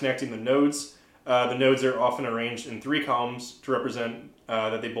 lines connecting the nodes. The nodes are often arranged in 3 columns to represent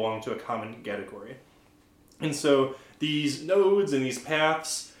that they belong to a common category. And so these nodes and these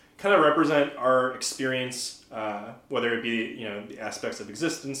paths kind of represent our experience, whether it be the aspects of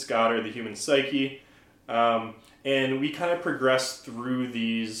existence, God, or the human psyche. And we kind of progress through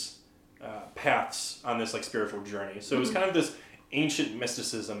these paths on this like spiritual journey. So it was kind of this ancient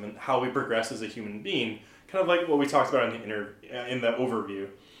mysticism and how we progress as a human being, kind of like what we talked about in the overview.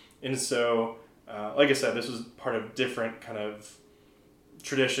 And so like I said, this was part of different kind of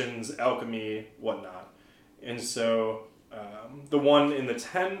traditions, alchemy, whatnot. And so the 1 in the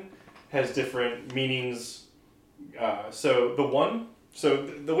 10 has different meanings. So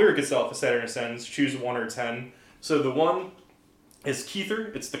the lyric itself is Saturn ascends, choose 1 or 10. So the 1 is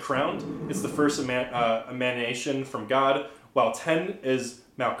Kether, it's the crowned, it's the first emanation from God, while 10 is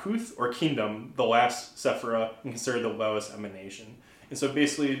Malkuth, or kingdom, the last Sephira, and considered the lowest emanation. And so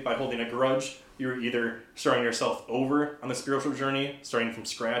basically, by holding a grudge, you're either starting yourself over on the spiritual journey, starting from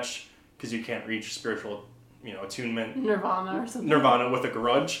scratch, because you can't reach spiritual, attunement, Nirvana or something. Nirvana with a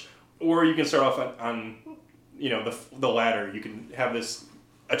grudge, or you can start off on the ladder. You can have this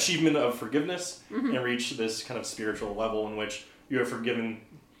achievement of forgiveness and reach this kind of spiritual level in which you have forgiven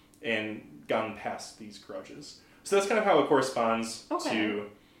and gotten past these grudges. So that's kind of how it corresponds to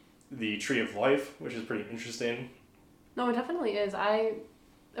the Tree of Life, which is pretty interesting. No, it definitely is. I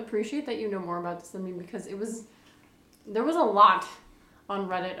appreciate that you know more about this than me, because there was a lot on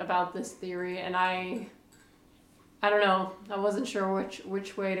Reddit about this theory, and I don't know. I wasn't sure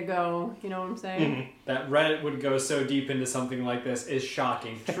which way to go. You know what I'm saying? That Reddit would go so deep into something like this is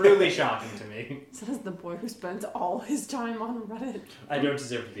shocking. Truly shocking to me. Says the boy who spends all his time on Reddit. I don't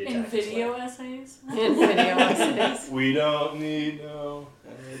deserve to be In attacked. video essays? In video essays. We don't need no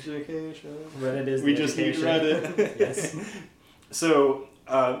education. Reddit is We the just need education. Reddit. Yes. So,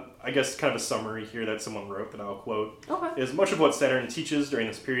 I guess kind of a summary here that someone wrote that I'll quote Okay. is much of what Saturn teaches during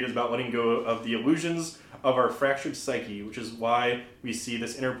this period is about letting go of the illusions of our fractured psyche, which is why we see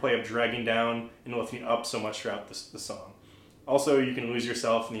this interplay of dragging down and lifting up so much throughout the song. Also, you can lose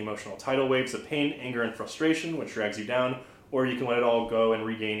yourself in the emotional tidal waves of pain, anger, and frustration, which drags you down, or you can let it all go and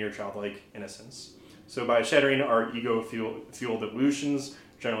regain your childlike innocence. So by shattering our ego-fueled illusions,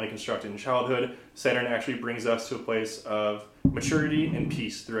 generally constructed in childhood, Saturn actually brings us to a place of maturity and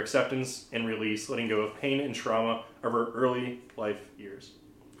peace through acceptance and release, letting go of pain and trauma of our early life years.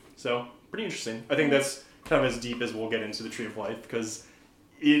 So, pretty interesting. I think that's kind of as deep as we'll get into the Tree of Life, because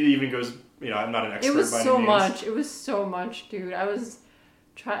it even goes, I'm not an expert by any means. It was so much. It was so much, dude. I was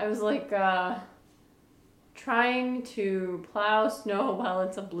like trying to plow snow while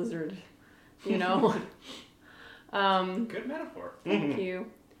it's a blizzard, Good metaphor. Thank you.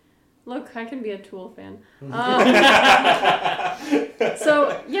 Look, I can be a Tool fan.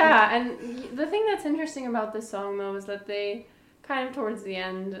 So, yeah, and the thing that's interesting about this song, though, is that they kind of towards the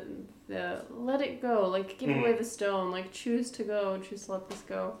end, let it go, like give away the stone, like choose to go, choose to let this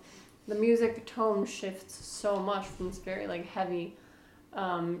go. The music tone shifts so much from this very like heavy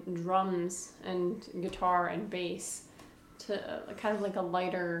drums and guitar and bass to kind of like a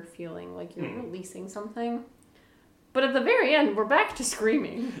lighter feeling, like you're releasing something. But at the very end, we're back to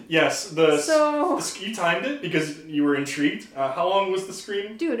screaming. Yes, you timed it because you were intrigued. How long was the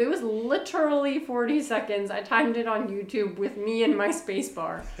scream? Dude, it was literally 40 seconds. I timed it on YouTube with me and my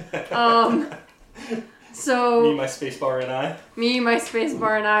spacebar. So Me, my spacebar, and I. Me, my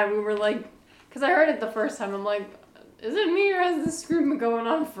spacebar, and I, we were like, because I heard it the first time, I'm like, is it me or has this scream been going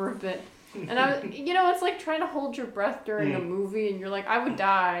on for a bit? And I, it's like trying to hold your breath during a movie, and you're like, I would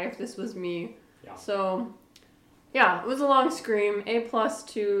die if this was me. Yeah. So, yeah, it was a long scream. A+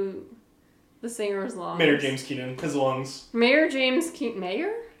 to the singer's lungs. Maynard James Keenan, his lungs. Maynard James Keenan.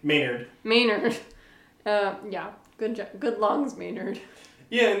 Maynard. Yeah, good lungs, Maynard.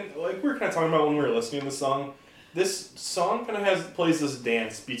 Yeah, and like we were kind of talking about when we were listening to the song, this song kind of plays this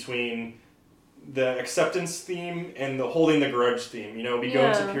dance between the acceptance theme and the holding the grudge theme. We go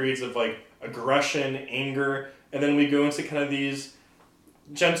into periods of like aggression, anger, and then we go into kind of these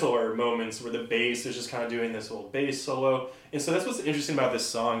gentler moments where the bass is just kind of doing this little bass solo. And so that's what's interesting about this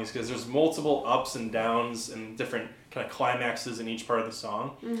song, is because there's multiple ups and downs and different kind of climaxes in each part of the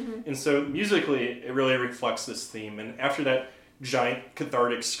song. And so musically, it really reflects this theme. And after that giant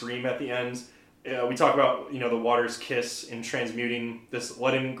cathartic scream at the end, we talk about the water's kiss in transmuting this,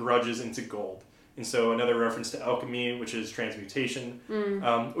 letting grudges into gold. And so another reference to alchemy, which is transmutation,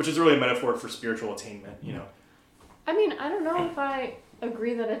 which is really a metaphor for spiritual attainment. I mean, I don't know if I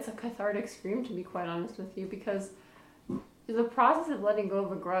agree that it's a cathartic scream, to be quite honest with you, because the process of letting go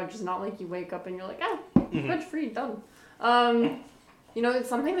of a grudge is not like you wake up and you're like, grudge free, done. It's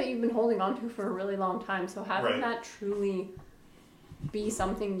something that you've been holding on to for a really long time, so having that truly be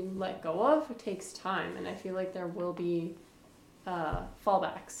something you let go of, it takes time, and I feel like there will be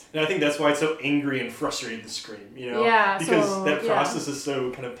fallbacks. And I think that's why it's so angry and frustrated, the scream, Yeah, because that process is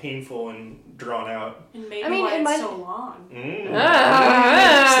so kind of painful and drawn out. And maybe why it's so long.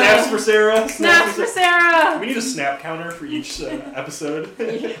 Snaps for Sarah. Snaps for Sarah. We need a snap counter for each episode.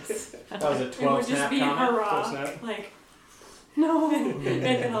 Yes. That was a 12 It would just snap be comment. hurrah, 12 snap. like No. and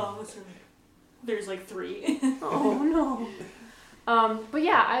then all of a sudden. There's like 3. Oh no. But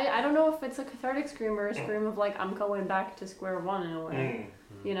yeah, I don't know if it's a cathartic scream or a scream of like I'm going back to square one in a way.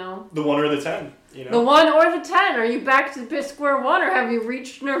 You know? The 1 or the 10, you know? The 1 or the 10. Are you back to square one or have you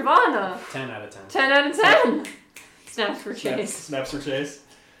reached nirvana? 10 out of 10. 10 out of 10. Snaps for Chase. Snaps for Chase.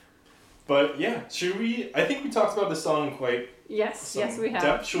 But yeah, I think we talked about this song in quite Yes, we have.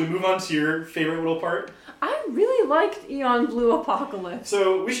 depth. Should we move on to your favorite little part? I really liked Eon Blue Apocalypse.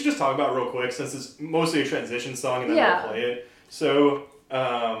 So we should just talk about it real quick since it's mostly a transition song and then Yeah. we'll play it. So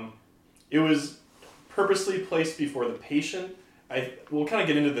it was purposely placed before the patient. We'll kind of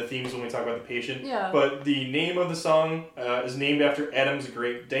get into the themes when we talk about the patient. Yeah. But the name of the song is named after Adam's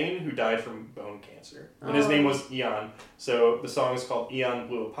Great Dane who died from bone cancer. And his name was Eon. So the song is called Eon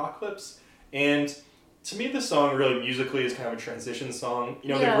Blue Apocalypse. And to me, the song really musically is kind of a transition song. You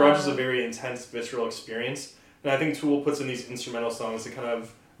know, The Grudge is a very intense, visceral experience. And I think Tool puts in these instrumental songs to kind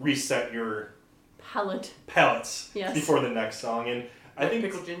of reset your palettes Yes. before the next song. And I think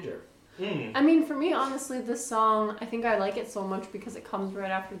Pickled Ginger. I mean, for me, honestly, this song, I think I like it so much because it comes right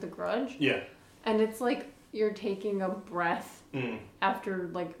after The Grudge. Yeah. And it's like you're taking a breath after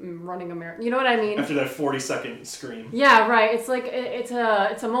like running a marathon. You know what I mean? After that 40-second scream. Yeah, right. It's like it's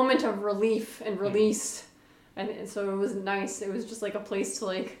a moment of relief and release, and so it was nice. It was just like a place to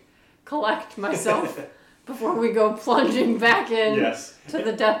like collect myself before we go plunging back in Yes. to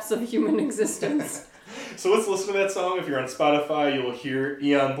the depths of human existence. So let's listen to that song. If you're on Spotify, you'll hear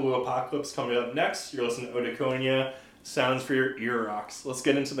Eon Blue Apocalypse coming up next. You're listening to Otoconia. Sounds for your ear rocks. Let's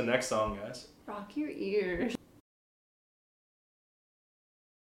get into the next song, guys. Rock your ears.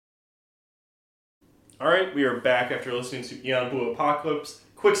 Alright, we are back after listening to Eon Blue Apocalypse.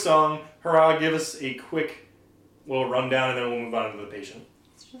 Quick song. Hurrah, give us a quick little rundown and then we'll move on to the patient.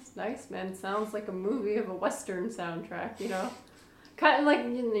 It's just nice, man. It sounds like a movie of a Western soundtrack, you know? Kind of like,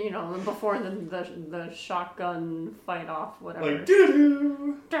 you know, before the shotgun fight off, whatever. Like,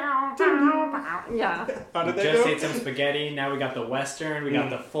 doo-doo. Yeah. How did that Just go? ate some spaghetti. Now we got the Western. We got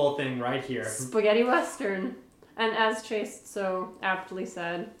the full thing right here. Spaghetti Western. And as Chase so aptly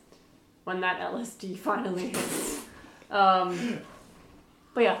said, when that LSD finally hits. But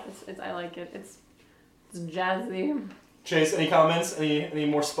yeah, it's I like it. It's jazzy. Chase, any comments? Any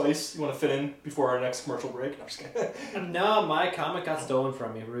more spice you want to fit in before our next commercial break? No, I'm just kidding. No, my comic got stolen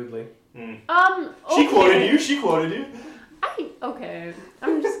from me rudely. She quoted you. She quoted you. Okay.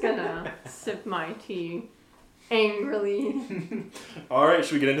 I'm just gonna sip my tea angrily. All right,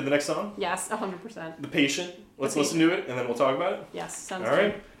 should we get into the next song? Yes, 100%. The Patient. Let's listen to it, and then we'll talk about it. Yes, sounds All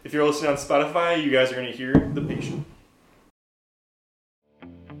right. good. If you're listening on Spotify, you guys are going to hear The Patient.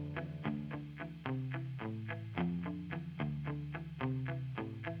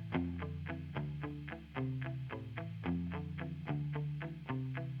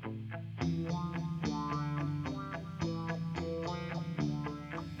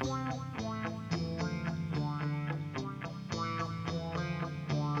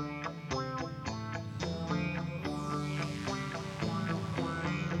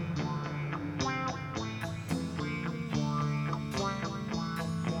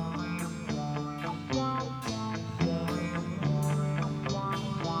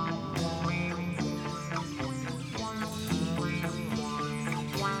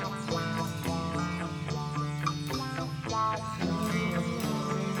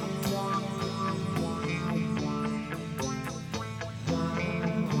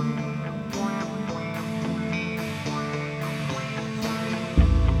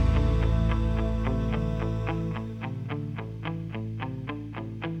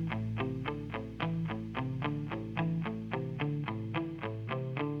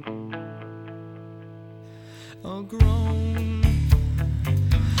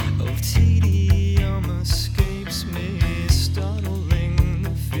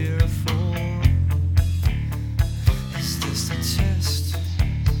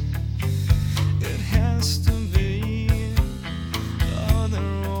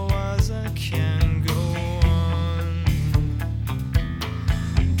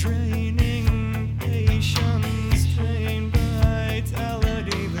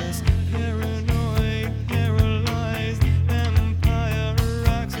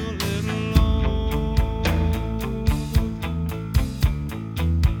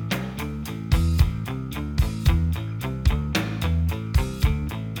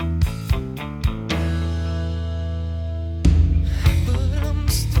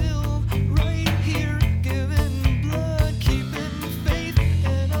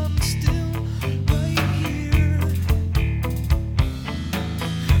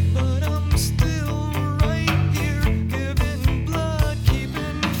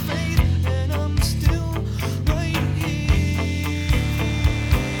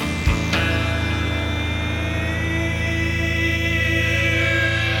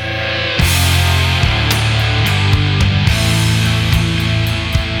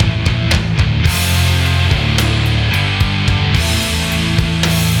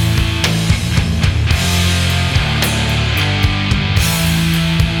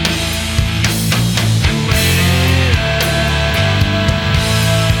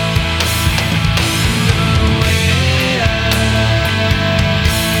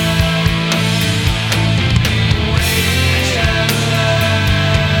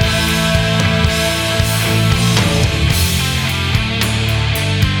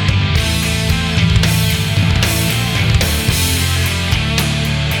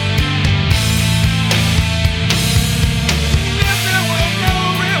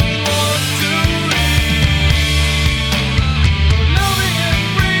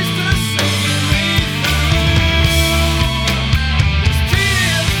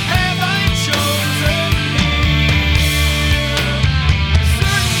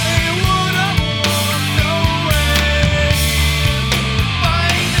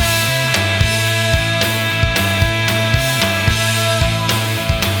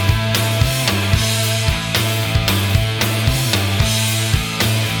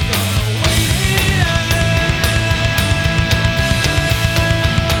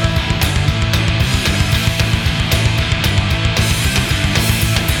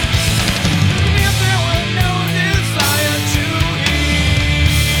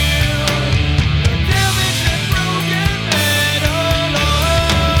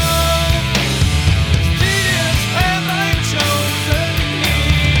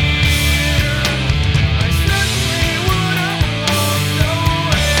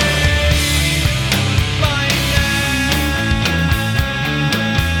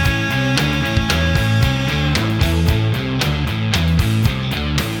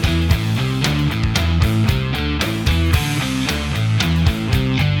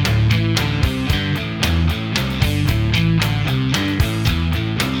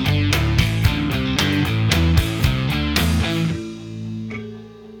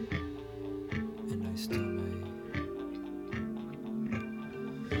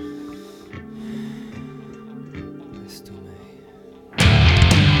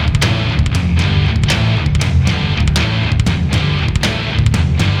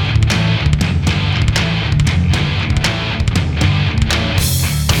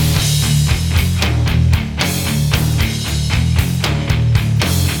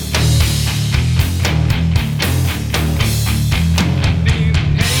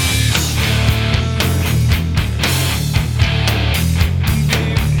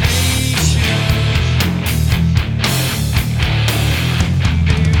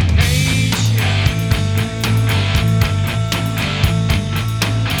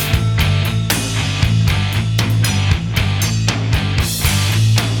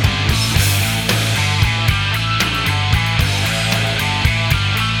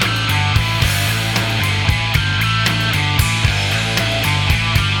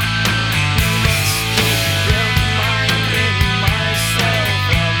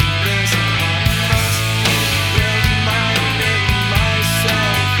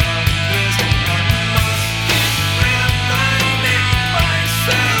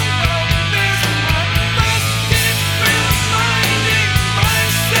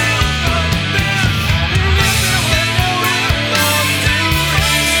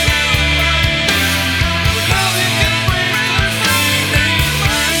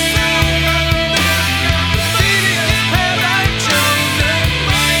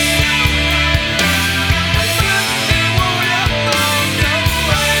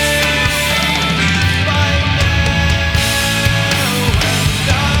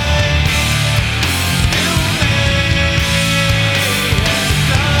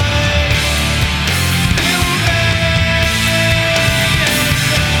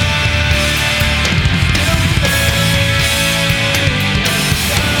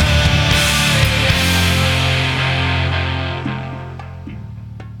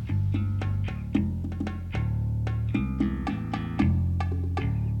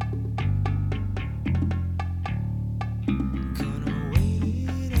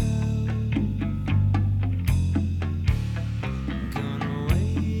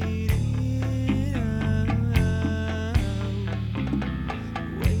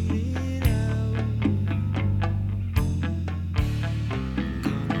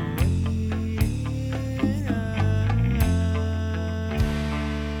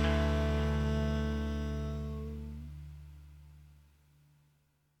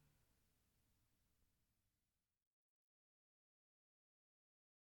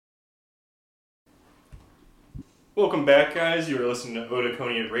 Welcome back, guys. You are listening to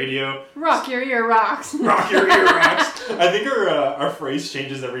Otoconia Radio. Rock your ear rocks. Rock your ear rocks. I think our phrase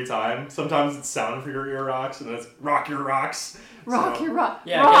changes every time. Sometimes it's sound for your ear rocks, and then it's rock your rocks. Rock your rock.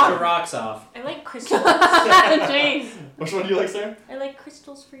 Yeah, rock. get your rocks off. I like crystals. James. Which one do you like, Sarah? I like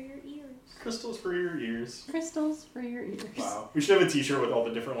crystals for your ears. Crystals for your ears. Crystals for your ears. Wow. We should have a t-shirt with all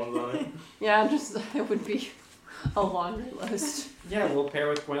the different ones on it. Yeah, just it would be a laundry list. Yeah, we'll pair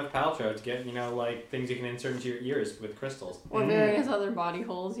with Gwyneth Paltrow to get, like, things you can insert into your ears with crystals. Or various other body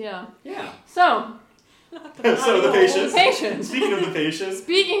holes, yeah. Yeah. So, So the patients. The patients. Speaking of the patients.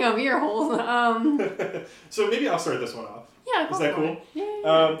 Speaking of ear holes, So maybe I'll start this one off. yeah, go Is that for cool? it.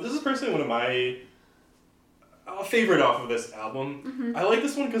 Yeah. This is personally one of my favorite off of this album. Mm-hmm. I like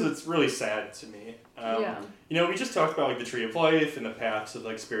this one because it's really sad to me. Yeah. We just talked about like the tree of life and the paths of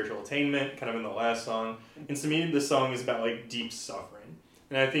like spiritual attainment, kind of in the last song. And to me, this song is about like deep suffering.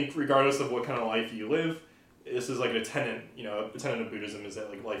 And I think regardless of what kind of life you live, this is like a tenet. A tenet of Buddhism is that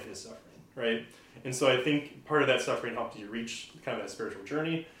like life is suffering, right? And so I think part of that suffering helped you reach kind of that spiritual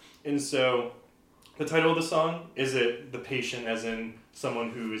journey. And so the title of the song, is it the patient as in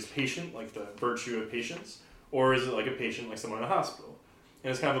someone who is patient, like the virtue of patience, or is it like a patient like someone in a hospital? And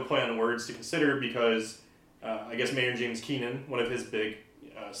it's kind of a play on words to consider because I guess Maynard James Keenan, one of his big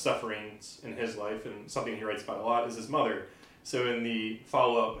sufferings in his life and something he writes about a lot is his mother. So in the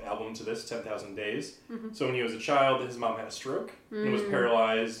follow-up album to this, 10,000 Days, so when he was a child, his mom had a stroke and was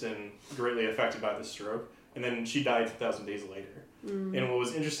paralyzed and greatly affected by the stroke. And then she died 10,000 days later. And what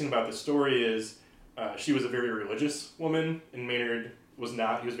was interesting about the story is she was a very religious woman, and Maynard was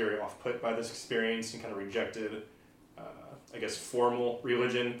not. He was very off-put by this experience and kind of rejected, I guess, formal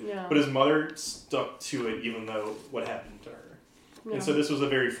religion. Yeah. But his mother stuck to it even though what happened to her. Yeah. And so this was a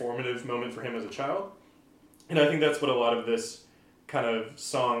very formative moment for him as a child. And I think that's what a lot of this kind of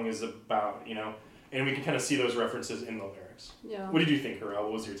song is about, and we can kind of see those references in the lyrics. Yeah. What did you think, Harel?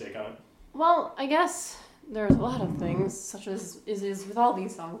 What was your take on it? Well, I guess there's a lot of things, such as is with all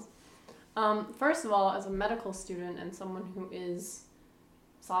these songs. First of all, as a medical student and someone who has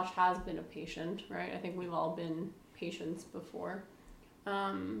been a patient, right? I think we've all been patients before.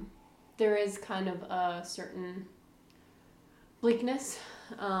 There is kind of a certain bleakness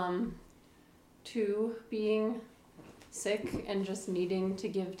to being sick and just needing to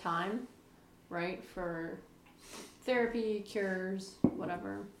give time, right, for therapy, cures,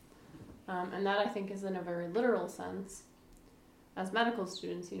 whatever. And that I think is in a very literal sense. As medical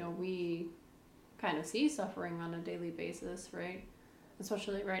students, we kind of see suffering on a daily basis, right?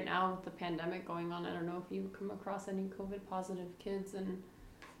 Especially right now with the pandemic going on. I don't know if you come across any COVID positive kids and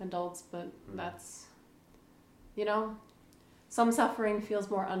adults, but that's, some suffering feels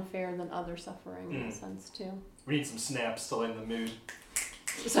more unfair than other suffering in a sense too. We need some snaps to lighten the mood.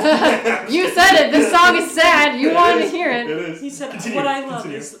 You said it. This song is sad. You wanted to hear it. It is. He said, Continue, what I love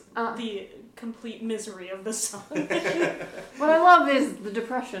continue. is the complete misery of the song. What I love is the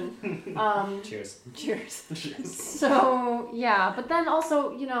depression. Cheers. Cheers. Cheers. So, yeah. But then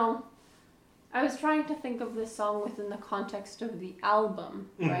also, I was trying to think of this song within the context of the album,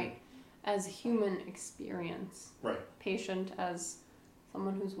 right? As human experience. Right. Patient as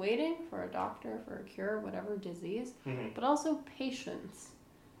someone who's waiting for a doctor, for a cure, whatever disease. But also patience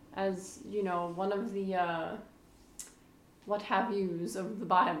as, one of the what have yous of the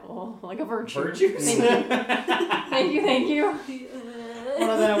Bible, like a virtue. Virtues? Thank you. One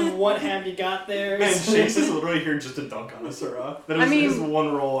of them, what have you got there? Man, Chase is literally here just to dunk on us, Sarah. That is his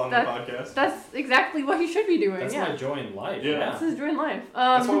one role on the podcast. That's exactly what he should be doing. That's my joy in life. Yeah. That's his joy in life.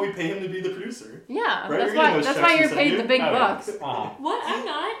 That's why we pay him to be the producer. Yeah, Right? that's why you're paid the big bucks. Aw. What? I'm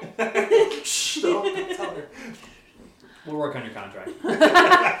not. Shh, don't tell her. We'll work on your contract.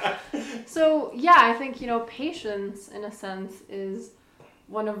 So, yeah, I think, patience, in a sense, is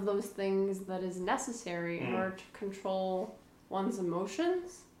one of those things that is necessary in order to control one's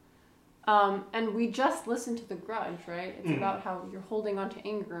emotions. And we just listened to The Grudge, right? It's about how you're holding on to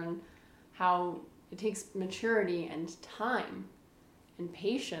anger and how it takes maturity and time and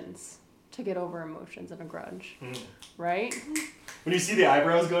patience to get over emotions in a grudge, right? When you see the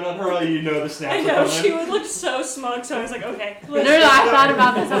eyebrows going on her, you know the snaps I are know, coming. she would look so smug, so I was like, okay. No, I thought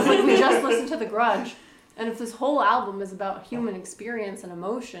about this. I was like, we just listened to The Grudge. And if this whole album is about human experience and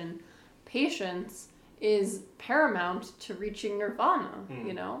emotion, patience is paramount to reaching nirvana,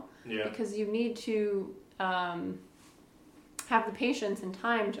 Yeah. Because you need to have the patience and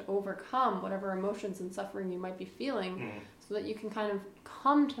time to overcome whatever emotions and suffering you might be feeling so that you can kind of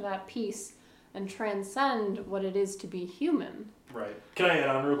come to that peace and transcend what it is to be human. Right. Can I add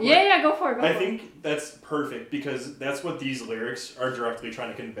on real quick? Yeah, go for it. I think that's perfect because that's what these lyrics are directly trying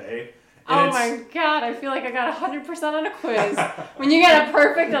to convey. Oh my god, I feel like I got 100% on a quiz. When you get a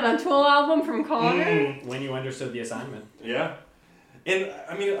perfect on a Tool album from Connor. When you understood the assignment. Yeah. And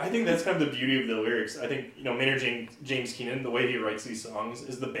I mean, I think that's kind of the beauty of the lyrics. I think, Maynard James Keenan, the way he writes these songs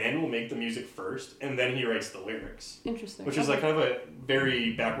is the band will make the music first and then he writes the lyrics. Interesting. Which is like kind of a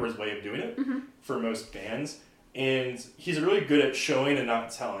very backwards way of doing it for most bands. And he's really good at showing and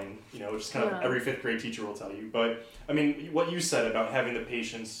not telling, which is kind of every fifth grade teacher will tell you. But I mean, what you said about having the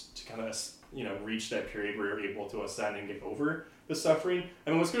patience to kind of, reach that period where you're able to ascend and get over the suffering. I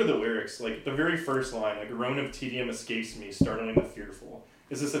mean, let's go to the lyrics. Like the very first line, a groan of tedium escapes me, startling the fearful.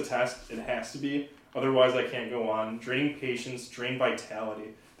 Is this a test? It has to be. Otherwise, I can't go on. Draining patience, drain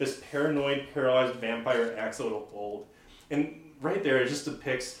vitality. This paranoid, paralyzed vampire acts a little bold. And right there, it just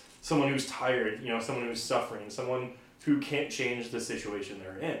depicts someone who's tired, someone who's suffering, someone who can't change the situation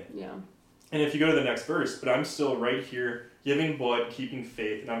they're in. Yeah. And if you go to the next verse, but I'm still right here, giving blood, keeping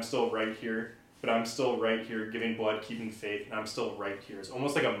faith, and I'm still right here, but I'm still right here, giving blood, keeping faith, and I'm still right here. It's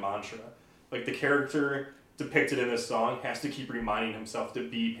almost like a mantra. Like the character depicted in this song has to keep reminding himself to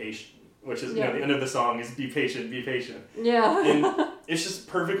be patient, which is, the end of the song is be patient, be patient. Yeah. And it's just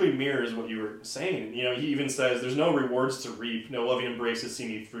perfectly mirrors what you were saying. He even says, there's no rewards to reap, no loving embraces see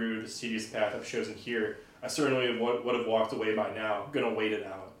me through the tedious path I've chosen here. I certainly would have walked away by now, gonna wait it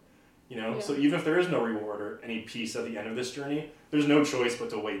out. So even if there is no reward or any peace at the end of this journey, there's no choice but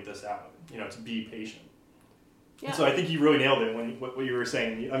to wait this out, to be patient. Yeah. And so I think you really nailed it when what you were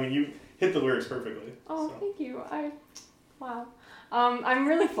saying. I mean, you hit the lyrics perfectly. Oh, so. Thank you. Wow. I'm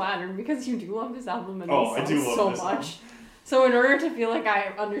really flattered because you do love this album and I do love so this much. album. So in order to feel like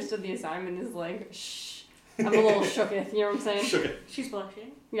I understood the assignment is like, shh, I'm a little shooketh, you know what I'm saying? Shooketh. She's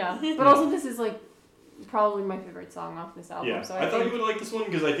blushing. Yeah, but also this is like probably my favorite song off this album. Yeah, so I thought you would like this one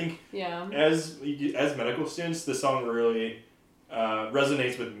because I think as medical students, the song really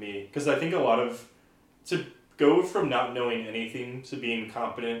resonates with me because I think a lot of to go from not knowing anything to being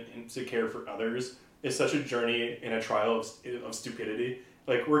competent and to care for others is such a journey and a trial of stupidity.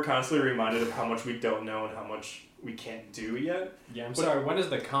 Like we're constantly reminded of how much we don't know and how much we can't do yet. Yeah, I'm sorry. When does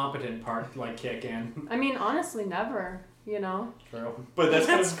the competent part kick in? I mean, honestly, never. True. But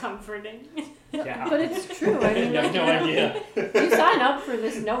that's comforting. Yeah. But it's true. I mean, you have no idea. You sign up for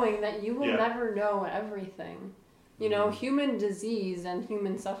this knowing that you will Yeah. never know everything. Human disease and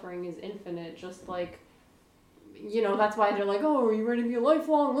human suffering is infinite. Just like, that's why they're like, "Oh, are you ready to be a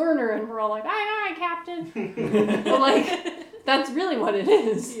lifelong learner?" And we're all like, "Aye, aye, Captain." But like, that's really what it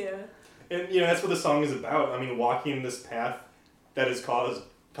is. Yeah. And that's what the song is about. I mean, walking this path that is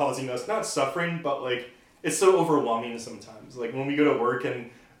causing us not suffering, but like it's so overwhelming sometimes. Like when we go to work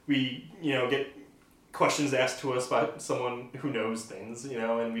and we get questions asked to us by someone who knows things,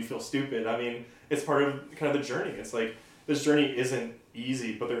 and we feel stupid. I mean, it's part of kind of the journey. It's like this journey isn't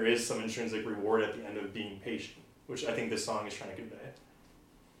easy, but there is some intrinsic reward at the end of being patient, which I think this song is trying to convey.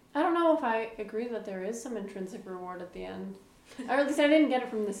 I don't know if I agree that there is some intrinsic reward at the end, or at least I didn't get it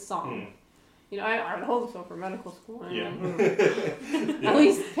from this song. I would hope so for medical school. At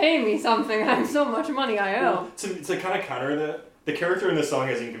least pay me something. I have so much money I owe. Well, to kind of counter that, the character in the song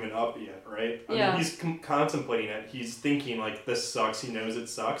hasn't given up yet, right? I mean, he's contemplating it. He's thinking, like, this sucks. He knows it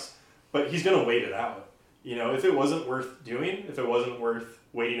sucks. But he's going to wait it out. If it wasn't worth doing, if it wasn't worth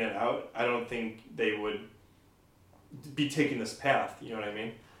waiting it out, I don't think they would be taking this path. You know what I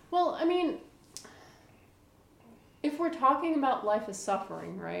mean? Well, I mean, if we're talking about life as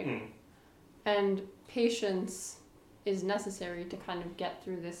suffering, right? And patience is necessary to kind of get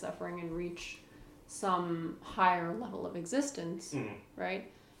through this suffering and reach some higher level of existence, right?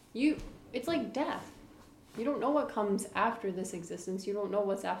 It's like death. You don't know what comes after this existence. You don't know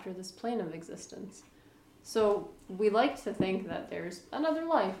what's after this plane of existence. So we like to think that there's another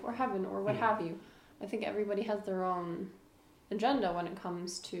life or heaven or what have you. I think everybody has their own agenda when it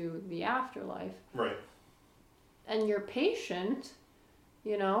comes to the afterlife. Right. And you're patient,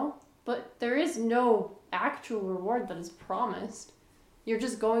 but there is no actual reward that is promised. You're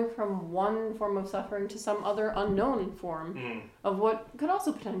just going from one form of suffering to some other unknown form of what could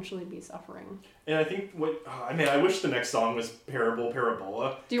also potentially be suffering. And I think I wish the next song was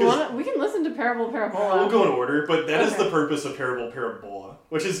Parabola. Do you want to? We can listen to Parabola. We'll go in order, but that is the purpose of Parabola,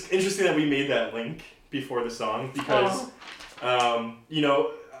 which is interesting that we made that link before the song because,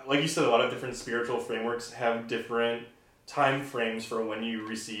 like you said, a lot of different spiritual frameworks have different time frames for when you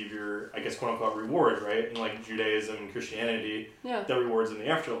receive your, I guess, quote unquote reward, right? In like Judaism and Christianity, the rewards in the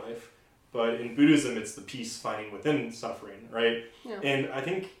afterlife. But in Buddhism, it's the peace finding within suffering, right? Yeah. And I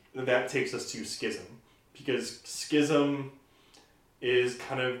think that takes us to schism, because schism is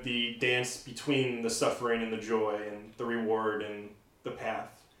kind of the dance between the suffering and the joy and the reward and the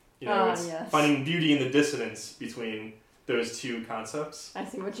path. You know, Ah, it's yes. finding beauty in the dissonance between those two concepts. I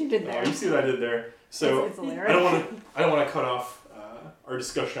see what you did there. Oh, you see what I did there. So it's hilarious. I don't want to cut off our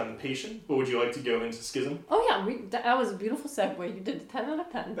discussion on the patient, but would you like to go into schism? Oh yeah, that was a beautiful segue. You did a 10 out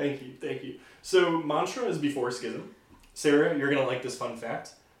of 10. Thank you. So mantra is before schism. Sarah, you're gonna like this fun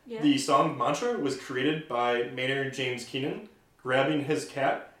fact. Yeah. The song Mantra was created by Maynard James Keenan grabbing his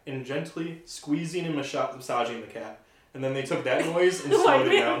cat and gently squeezing and massaging the cat. And then they took that noise and slowed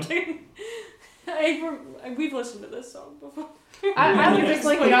it down. We've listened to this song before. I would just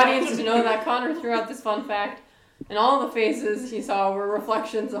like the audience to know that Connor threw out this fun fact, and all the faces he saw were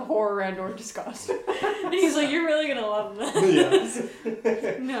reflections of horror and or disgust. He's like, you're really gonna love this.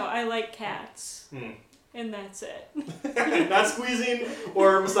 Yeah. No, I like cats. And that's it. Not squeezing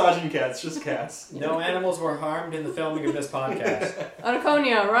or massaging cats, just cats. No animals were harmed in the filming of this podcast.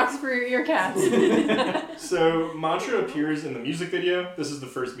 Otoconia, rocks for your ear cats. So Mantra appears in the music video. This is the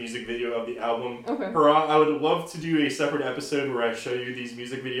first music video of the album. Okay. Hurrah! I would love to do a separate episode where I show you these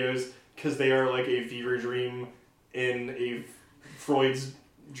music videos because they are like a fever dream in a Freud's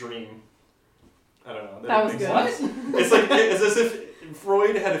dream. I don't know. That was good. What? It's as if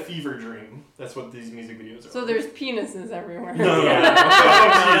Freud had a fever dream. That's what these music videos are. So there's penises everywhere. No.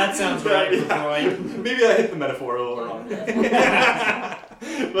 That sounds right for Freud. Maybe I hit the metaphor a little wrong.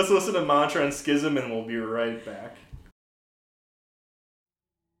 Let's listen to Mantra and Schism and we'll be right back.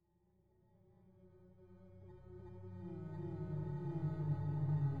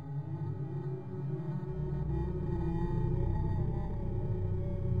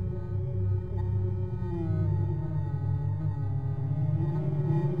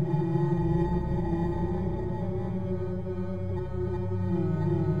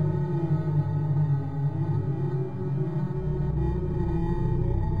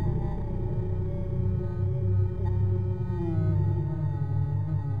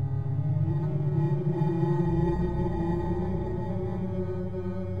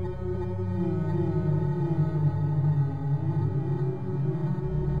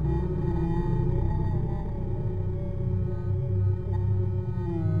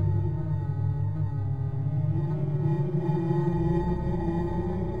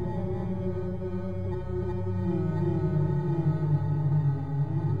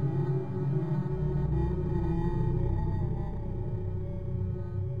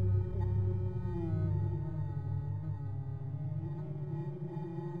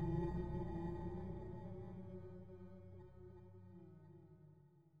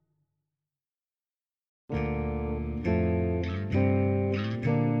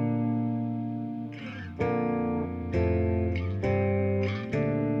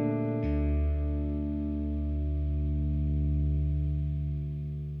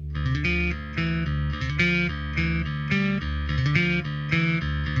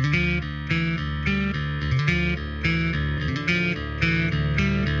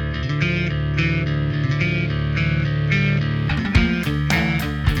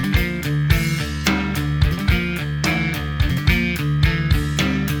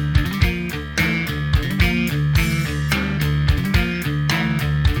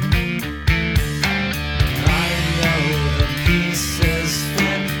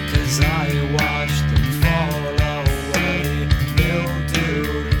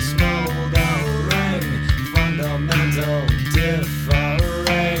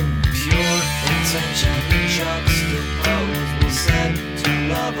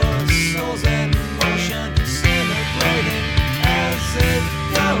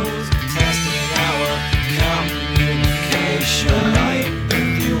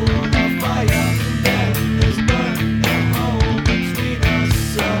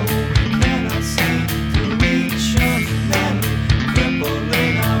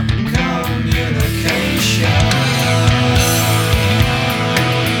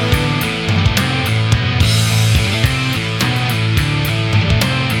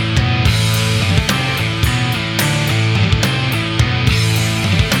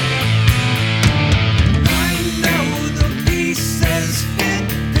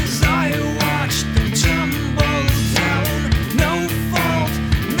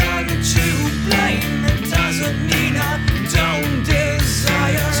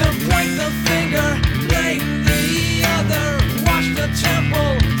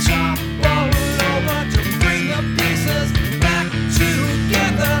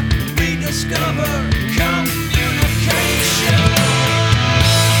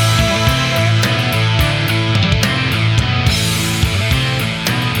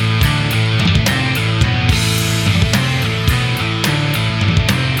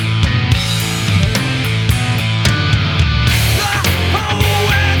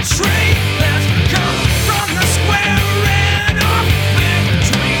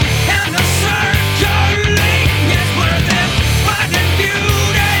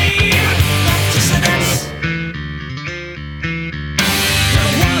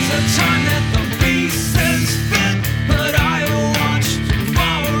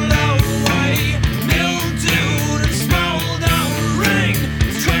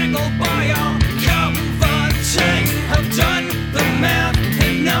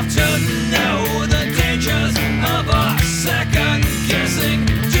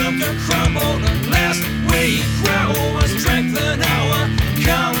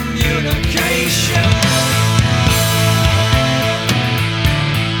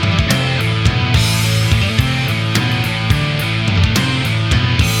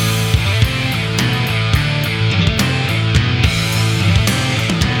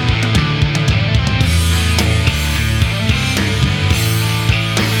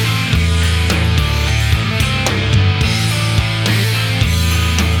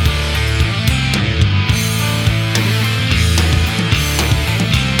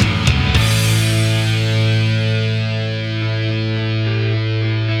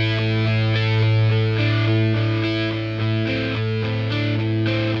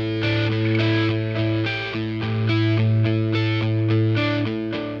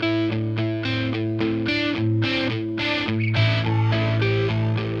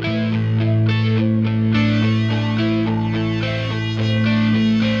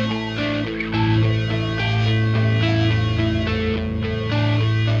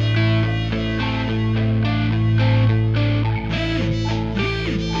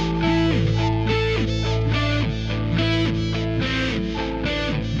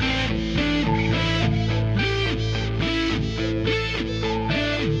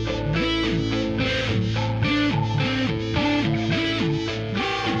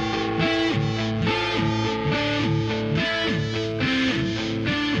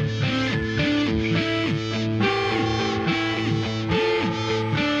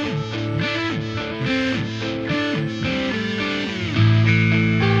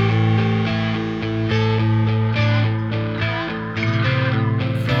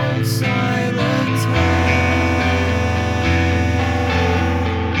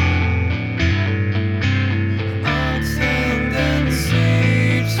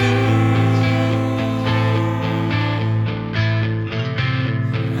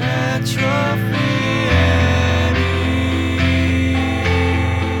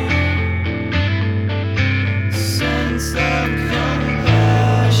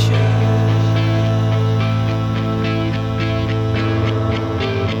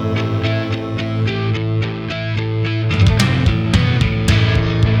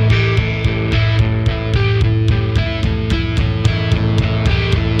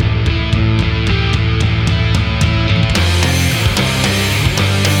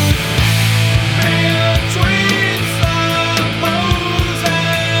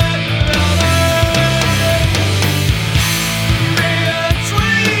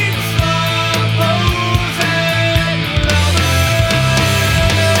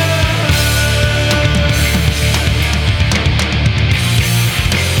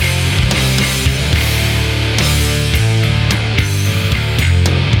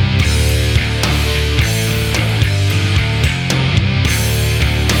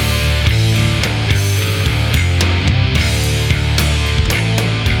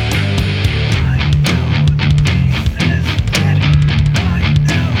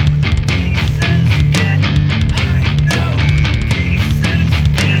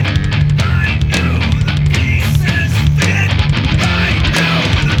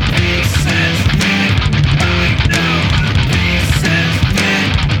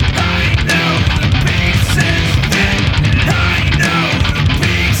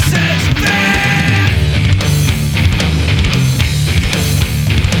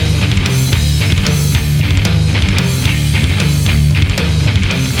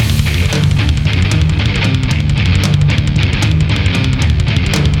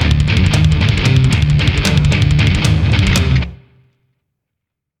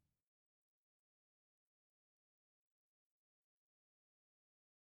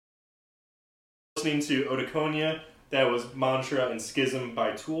 listening to Otoconia. That was Mantra and Schism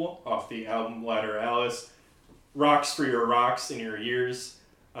by Tool off the album Lateralus. Rocks for your rocks in your ears.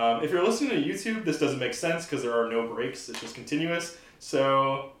 If you're listening to YouTube, this doesn't make sense because there are no breaks. It's just continuous.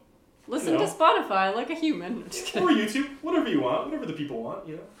 So Listen to Spotify like a human. Just kidding. or YouTube, whatever you want, whatever the people want.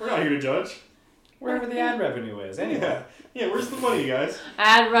 We're not here to judge. Wherever the ad revenue is, anyway. Yeah. Where's the money, guys?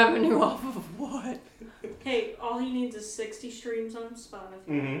 Ad revenue off of what? Hey, all he needs is 60 streams on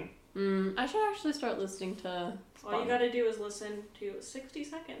Spotify. Mm-hmm. I should actually start listening to Spotify. All you gotta do is listen to 60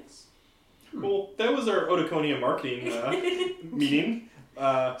 seconds. Well, that was our Otoconia marketing meeting.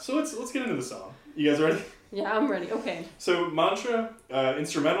 So let's get into the song. You guys ready? Yeah, I'm ready. Okay. So Mantra,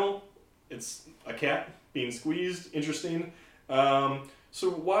 instrumental. It's a cat being squeezed. Interesting. So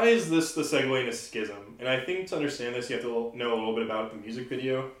why is this the segue into Schism? And I think to understand this, you have to know a little bit about the music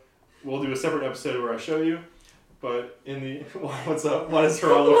video. We'll do a separate episode where I show you. But in the what's up? Why is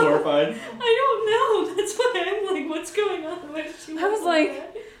Terrell look horrified? I don't know. That's why I'm like, what's going on? Why does she I was look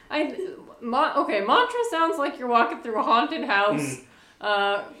like, that? okay, Mantra sounds like you're walking through a haunted house.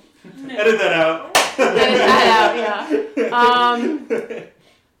 No. Edit that out. Edit that out, yeah.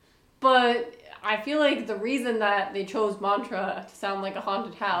 But I feel like the reason that they chose Mantra to sound like a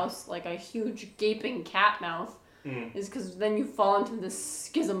haunted house, like a huge gaping cat mouth, is because then you fall into this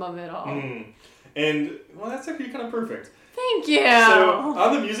schism of it all. And well, that's actually kind of perfect. Thank you. So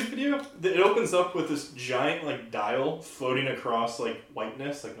on the music video, it opens up with this giant like dial floating across like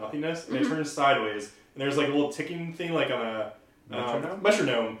whiteness, like nothingness, and it turns sideways. And there's like a little ticking thing, like on a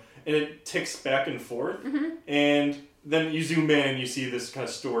metronome, and it ticks back and forth. And then you zoom in and you see this kind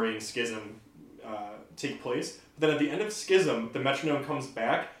of story and schism take place. But then at the end of Schism, the metronome comes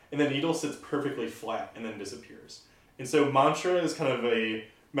back, and the needle sits perfectly flat and then disappears. And so Mantra is kind of a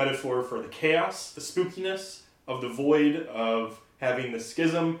metaphor for the chaos, the spookiness of the void of having the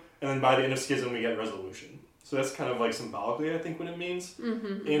schism, and then by the end of Schism we get resolution. So that's kind of like symbolically, I think, what it means.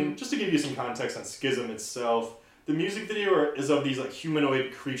 And just to give you some context on Schism itself, the music video is of these like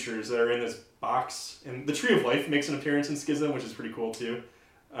humanoid creatures that are in this box, and the Tree of Life makes an appearance in Schism, which is pretty cool too.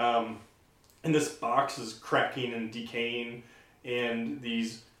 And this box is cracking and decaying, and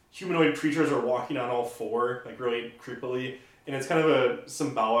these humanoid creatures are walking on all four, like really creepily. And it's kind of a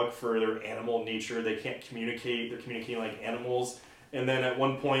symbolic for their animal nature. They can't communicate. They're communicating like animals. And then at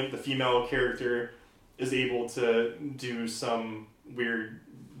one point, the female character is able to do some weird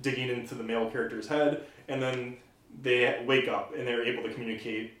digging into the male character's head. And then they wake up and they're able to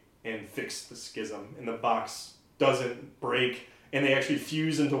communicate and fix the schism. And the box doesn't break. And they actually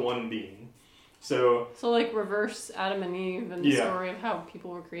fuse into one being. So like reverse Adam and Eve and the story of how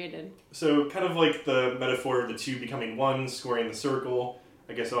people were created. So kind of like the metaphor of the two becoming one, squaring the circle.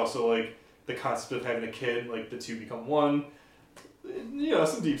 I guess also like the concept of having a kid, like the two become one.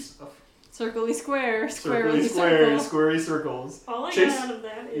 Some deep stuff. Circle-y square, squarely square, squarey circles. All I got out of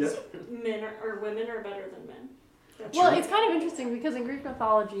that is men or women are better than men. That's true. It's kind of interesting because in Greek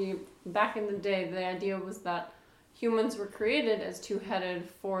mythology, back in the day, the idea was that humans were created as two-headed,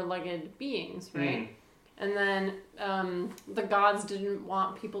 four-legged beings, right? And then the gods didn't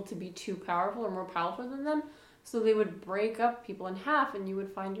want people to be too powerful or more powerful than them, so they would break up people in half, and you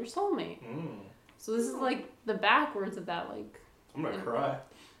would find your soulmate. So this is like the backwards of that, like. I'm gonna cry.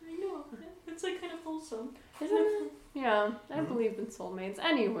 I know. It's like kind of wholesome. Isn't it? Yeah, I believe in soulmates.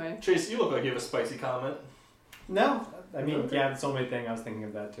 Anyway. Chase, you look like you have a spicy comment. No, I mean, yeah, the soulmate thing. I was thinking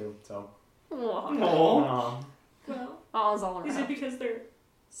of that too. So. Aww. Well, it's all around. Is it because they're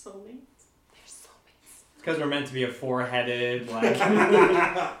soulmates? They're soulmates. Because we're meant to be a four-headed, like.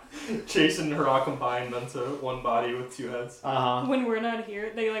 Chase and her all combined into one body with two heads. When we're not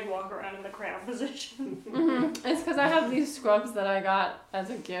here, they like walk around in the crab position. It's because I have these scrubs that I got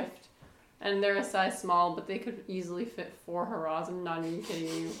as a gift, and they're a size small, but they could easily fit 4 hurrahs. I'm not even kidding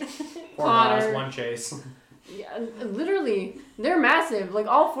you. 4 hurrahs, 1 chase. Yeah, literally, they're massive. Like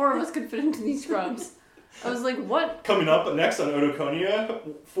all 4 of us could fit into these scrubs. I was like, what? Coming up next on Otoconia,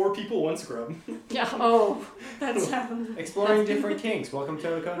 4 people, 1 scrub. Yeah. Oh, that sounds. Exploring different kinks. Welcome to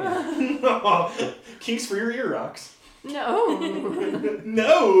Otoconia. Kinks for your ear rocks. No.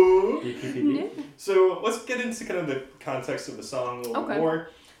 No. No. So let's get into kind of the context of the song a little bit more.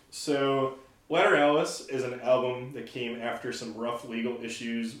 So Lateralus is an album that came after some rough legal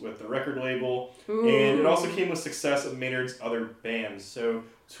issues with the record label, and it also came with success of Maynard's other bands. So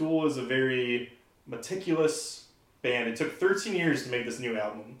Tool is a very meticulous band. It took 13 years to make this new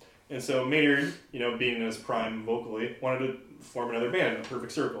album. And so Maynard, being in his prime vocally, wanted to form another band, A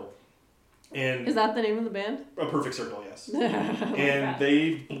Perfect Circle. And is that the name of the band? A Perfect Circle, yes. Oh, and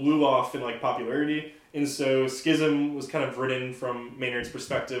they blew off in popularity. And so Schism was kind of written from Maynard's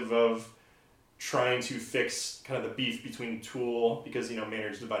perspective of trying to fix kind of the beef between Tool, because,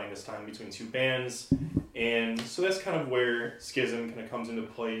 Maynard's dividing his time between two bands. And so that's kind of where Schism kind of comes into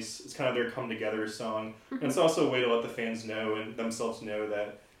place. It's kind of their come together song. And it's also a way to let the fans know and themselves know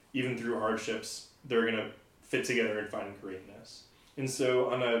that even through hardships, they're going to fit together and find greatness. And so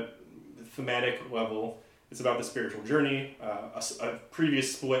on a thematic level, it's about the spiritual journey, a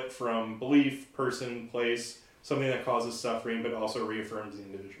previous split from belief, person, place, something that causes suffering, but also reaffirms the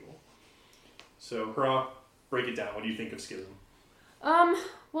individual. So, Hurrah, break it down. What do you think of Schism?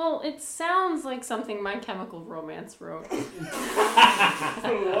 Well, it sounds like something My Chemical Romance wrote.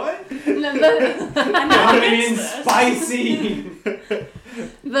 What? Coming in spicy.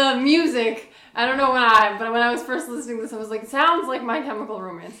 The music, I don't know but when I was first listening to this, I was like, it sounds like My Chemical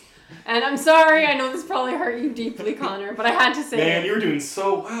Romance. And I'm sorry, I know this probably hurt you deeply, Connor, but I had to say it. Man, you were doing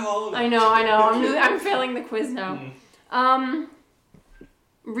so well. I know. I'm failing the quiz now.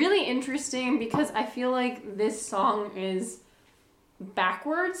 Really interesting because I feel like this song is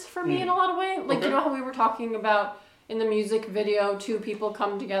backwards for me in a lot of ways. Like, you know how we were talking about in the music video, two people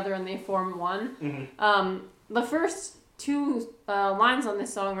come together and they form one? The first two lines on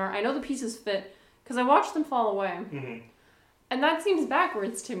this song are, I know the pieces fit because I watched them fall away. And that seems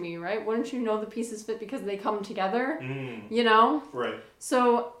backwards to me, right? Wouldn't you know the pieces fit because they come together? Right.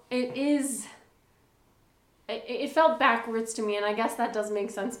 So it felt backwards to me, and I guess that does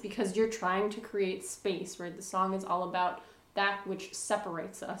make sense because you're trying to create space, right? The song is all about that which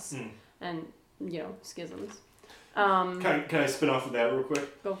separates us and, schisms. Can I spin off of that real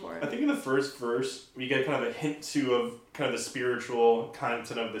quick? Go for it. I think in the first verse, we get kind of a hint of kind of the spiritual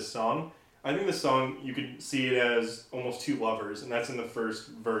content of this song. I think the song, you could see it as almost two lovers, and that's in the first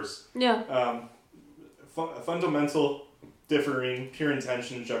verse. Yeah. Fundamental, differing, pure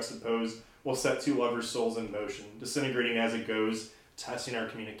intention juxtaposed will set two lovers' souls in motion, disintegrating as it goes, testing our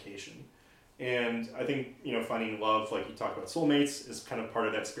communication. And I think, finding love, like you talked about soulmates, is kind of part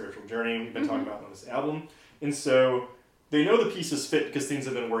of that spiritual journey we've been talking about on this album. And so they know the pieces fit because things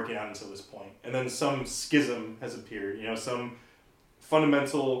have been working out until this point. And then some schism has appeared, some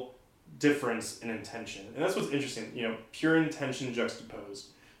fundamental difference in intention. And that's what's interesting, pure intention juxtaposed.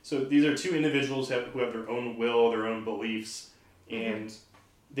 So these are two individuals who have their own will, their own beliefs, and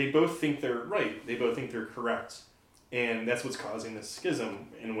they both think they're right. They both think they're correct. And that's what's causing this schism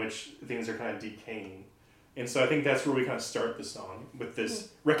in which things are kind of decaying. And so I think that's where we kind of start the song, with this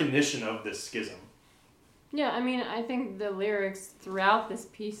recognition of this schism. Yeah, I think the lyrics throughout this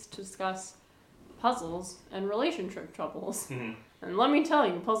piece discuss puzzles and relationship troubles. And let me tell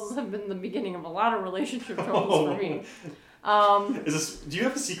you, puzzles have been the beginning of a lot of relationship troubles for me. Do you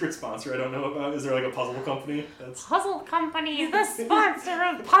have a secret sponsor I don't know about? Is there like a puzzle company? Puzzle company, the sponsor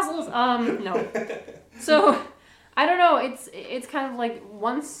of puzzles. No. So, I don't know. It's kind of like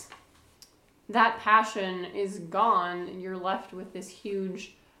once that passion is gone, you're left with this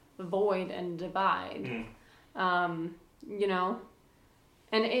huge void and divide. And I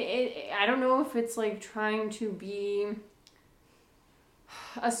don't know if it's like trying to be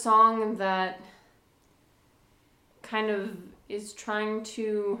a song that kind of is trying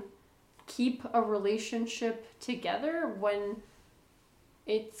to keep a relationship together when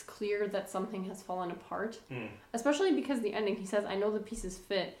it's clear that something has fallen apart. Especially because the ending, he says, I know the pieces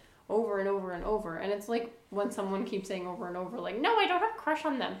fit, over and over and over. And it's like when someone keeps saying over and over, like, no, I don't have a crush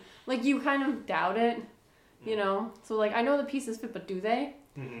on them. Like, you kind of doubt it, So, like, I know the pieces fit, but do they?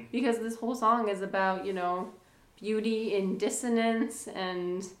 Because this whole song is about, beauty in dissonance,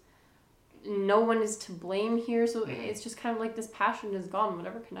 and no one is to blame here. So it's just kind of like this passion is gone.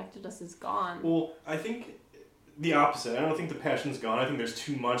 Whatever connected us is gone. Well, I think the opposite. I don't think the passion's gone. I think there's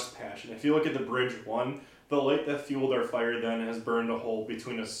too much passion. If you look at the bridge 1, the light that fueled our fire then has burned a hole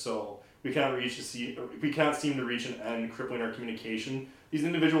between us soul. We cannot seem to reach an end, crippling our communication. These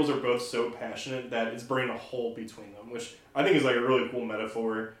individuals are both so passionate that it's burning a hole between them, which I think is like a really cool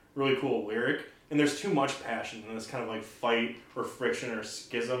metaphor, really cool lyric. And there's too much passion in this kind of like fight or friction or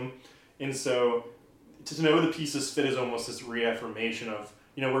schism. And so to know the pieces fit is almost this reaffirmation of,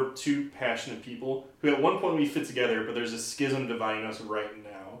 we're two passionate people who at one point we fit together, but there's a schism dividing us right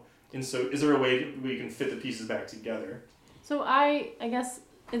now. And so is there a way we can fit the pieces back together? So I guess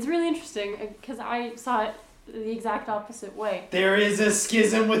it's really interesting because I saw it the exact opposite way. There is a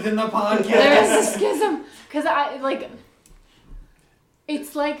schism within the podcast. There is a schism. Because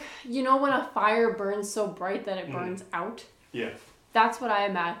it's like, when a fire burns so bright that it burns out? Yeah. That's what I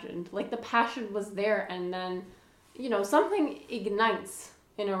imagined. Like, the passion was there, and then, something ignites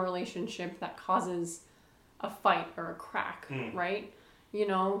in a relationship that causes a fight or a crack, right?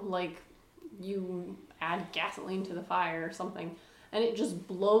 Like you add gasoline to the fire or something. and it just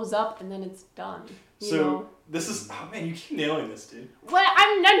blows up and then it's done. You know? This is, oh man, you keep nailing this, dude. Well,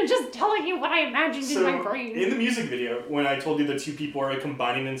 I'm just telling you what I imagined in my brain. In the music video, when I told you the two people are like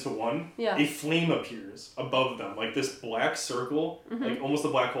combining into one, Yeah. a flame appears above them, like this black circle, like almost a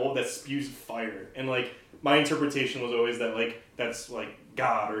black hole that spews fire. And like my interpretation was always that like that's like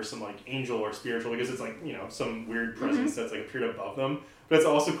God or some like angel or spiritual, because it's like, you know, some weird presence that's like appeared above them. But it's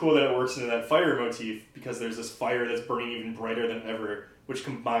also cool that it works into that fire motif, because there's this fire that's burning even brighter than ever, which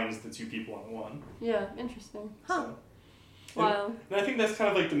combines the two people on one. Yeah, interesting. Huh. So, Wow. and I think that's kind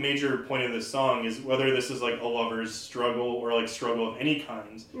of like the major point of this song, is whether this is like a lover's struggle or like struggle of any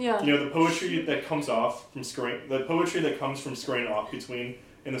kind. Yeah. You know, the poetry that comes off from scoring, the poetry that comes from scoring off between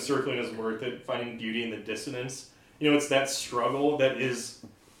 "and the circling is worth it," finding beauty in the dissonance. You know, it's that struggle that is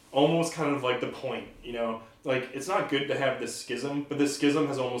almost kind of like the point. You know, like it's not good to have this schism, but this schism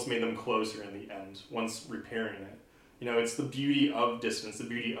has almost made them closer in the end once repairing it. You know, it's the beauty of dissonance, the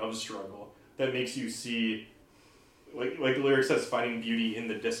beauty of struggle that makes you see. Like the lyric says, finding beauty in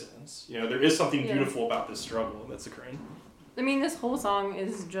the dissonance. You know, there is something beautiful about this struggle that's occurring. I mean, this whole song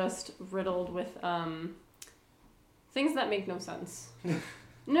is just riddled with things that make no sense.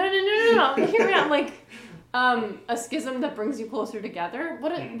 No. Hear me out. Like a schism that brings you closer together.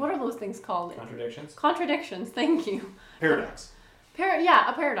 What are those things called? Contradictions. Contradictions. Thank you. Paradox.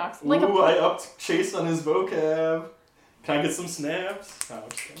 A paradox. Like Ooh, I upped Chase on his vocab. Can I get some snaps? Oh, I'm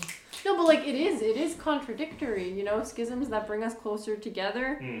just kidding. No, but like it is contradictory, you know, schisms that bring us closer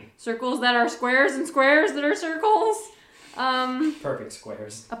together, circles that are squares and squares that are circles. Perfect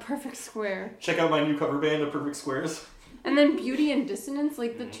squares. A perfect square. Check out my new cover band, The Perfect Squares. And then beauty and dissonance,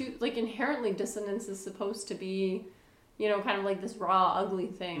 like the two, like inherently dissonance is supposed to be, you know, kind of like this raw, ugly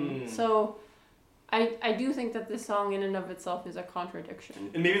thing. So I do think that this song in and of itself is a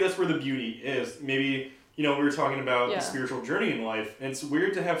contradiction. And maybe that's where the beauty is. Maybe, you know, we were talking about the spiritual journey in life, and it's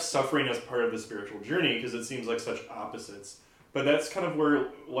weird to have suffering as part of the spiritual journey because it seems like such opposites. But that's kind of where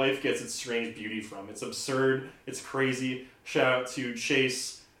life gets its strange beauty from. It's absurd, it's crazy. Shout out to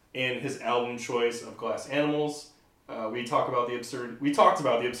Chase and his album choice of Glass Animals. We talked about the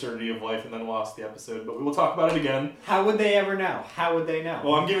absurdity of life and then lost the episode, but we will talk about it again. How would they ever know? How would they know?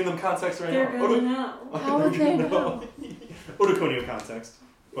 Well, I'm giving them context right They're now. gonna know. How would they know? Otoconia context.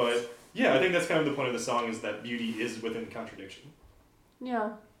 But yeah, I think that's kind of the point of the song, is that beauty is within contradiction. Yeah.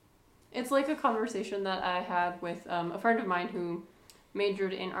 It's like a conversation that I had with a friend of mine who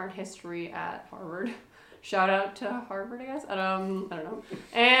majored in art history at Harvard. Shout out to Harvard, I guess. I don't know.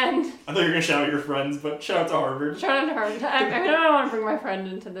 And I thought you were gonna shout out your friends, but shout out to Harvard. shout out to Harvard. I mean, I don't want to bring my friend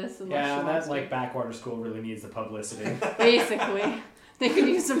into this unless she Yeah, wants that to. like backwater school really needs the publicity. Basically, they could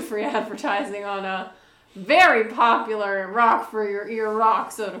use some free advertising on a very popular Rock for Your Ear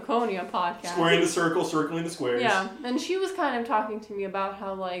Rocks Otoconia podcast. Squaring the circle, circling the squares. Yeah, and she was kind of talking to me about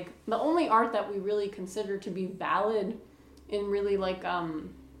how like the only art that we really consider to be valid in really like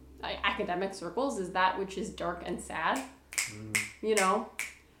academic circles is that which is dark and sad. You know,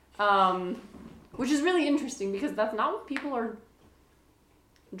 which is really interesting because that's not what people are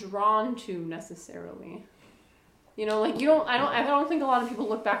drawn to necessarily. You know, like I don't think a lot of people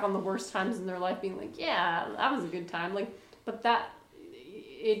look back on the worst times in their life being like, yeah, that was a good time. Like, but that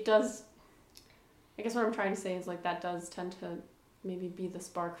it does. I guess what I'm trying to say is like that does tend to maybe be the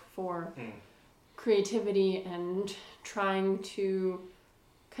spark for creativity and trying to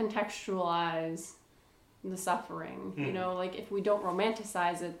contextualize the suffering. You know, like if we don't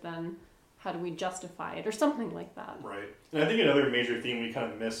romanticize it, then how do we justify it or something like that? Right. And I think another major theme we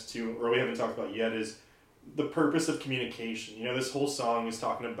kind of missed too, or we haven't talked about yet, is the purpose of communication. You know, this whole song is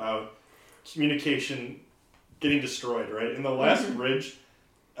talking about communication getting destroyed, right? In the last bridge,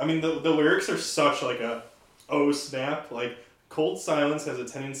 I mean, the lyrics are such like a, oh snap, like cold silence has a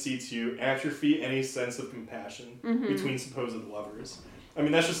tendency to atrophy any sense of compassion between supposed lovers. I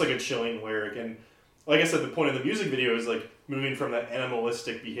mean, that's just like a chilling lyric. And like I said, the point of the music video is like moving from that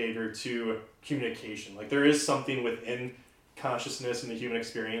animalistic behavior to communication. Like there is something within consciousness and the human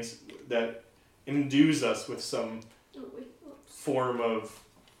experience that endues us with some form of,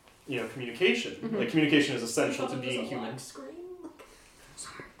 you know, communication. Like communication is essential to being human.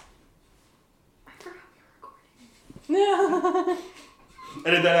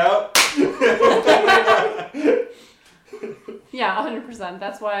 Edit that out. Yeah, 100%.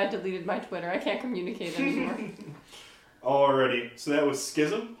 That's why I deleted my Twitter. I can't communicate anymore. Alrighty, so that was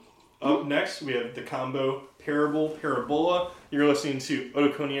Schism. Up next, we have the combo Parabola. You're listening to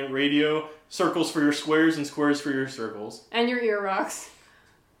Otoconia Radio. Circles for your squares and squares for your circles. And your ear rocks.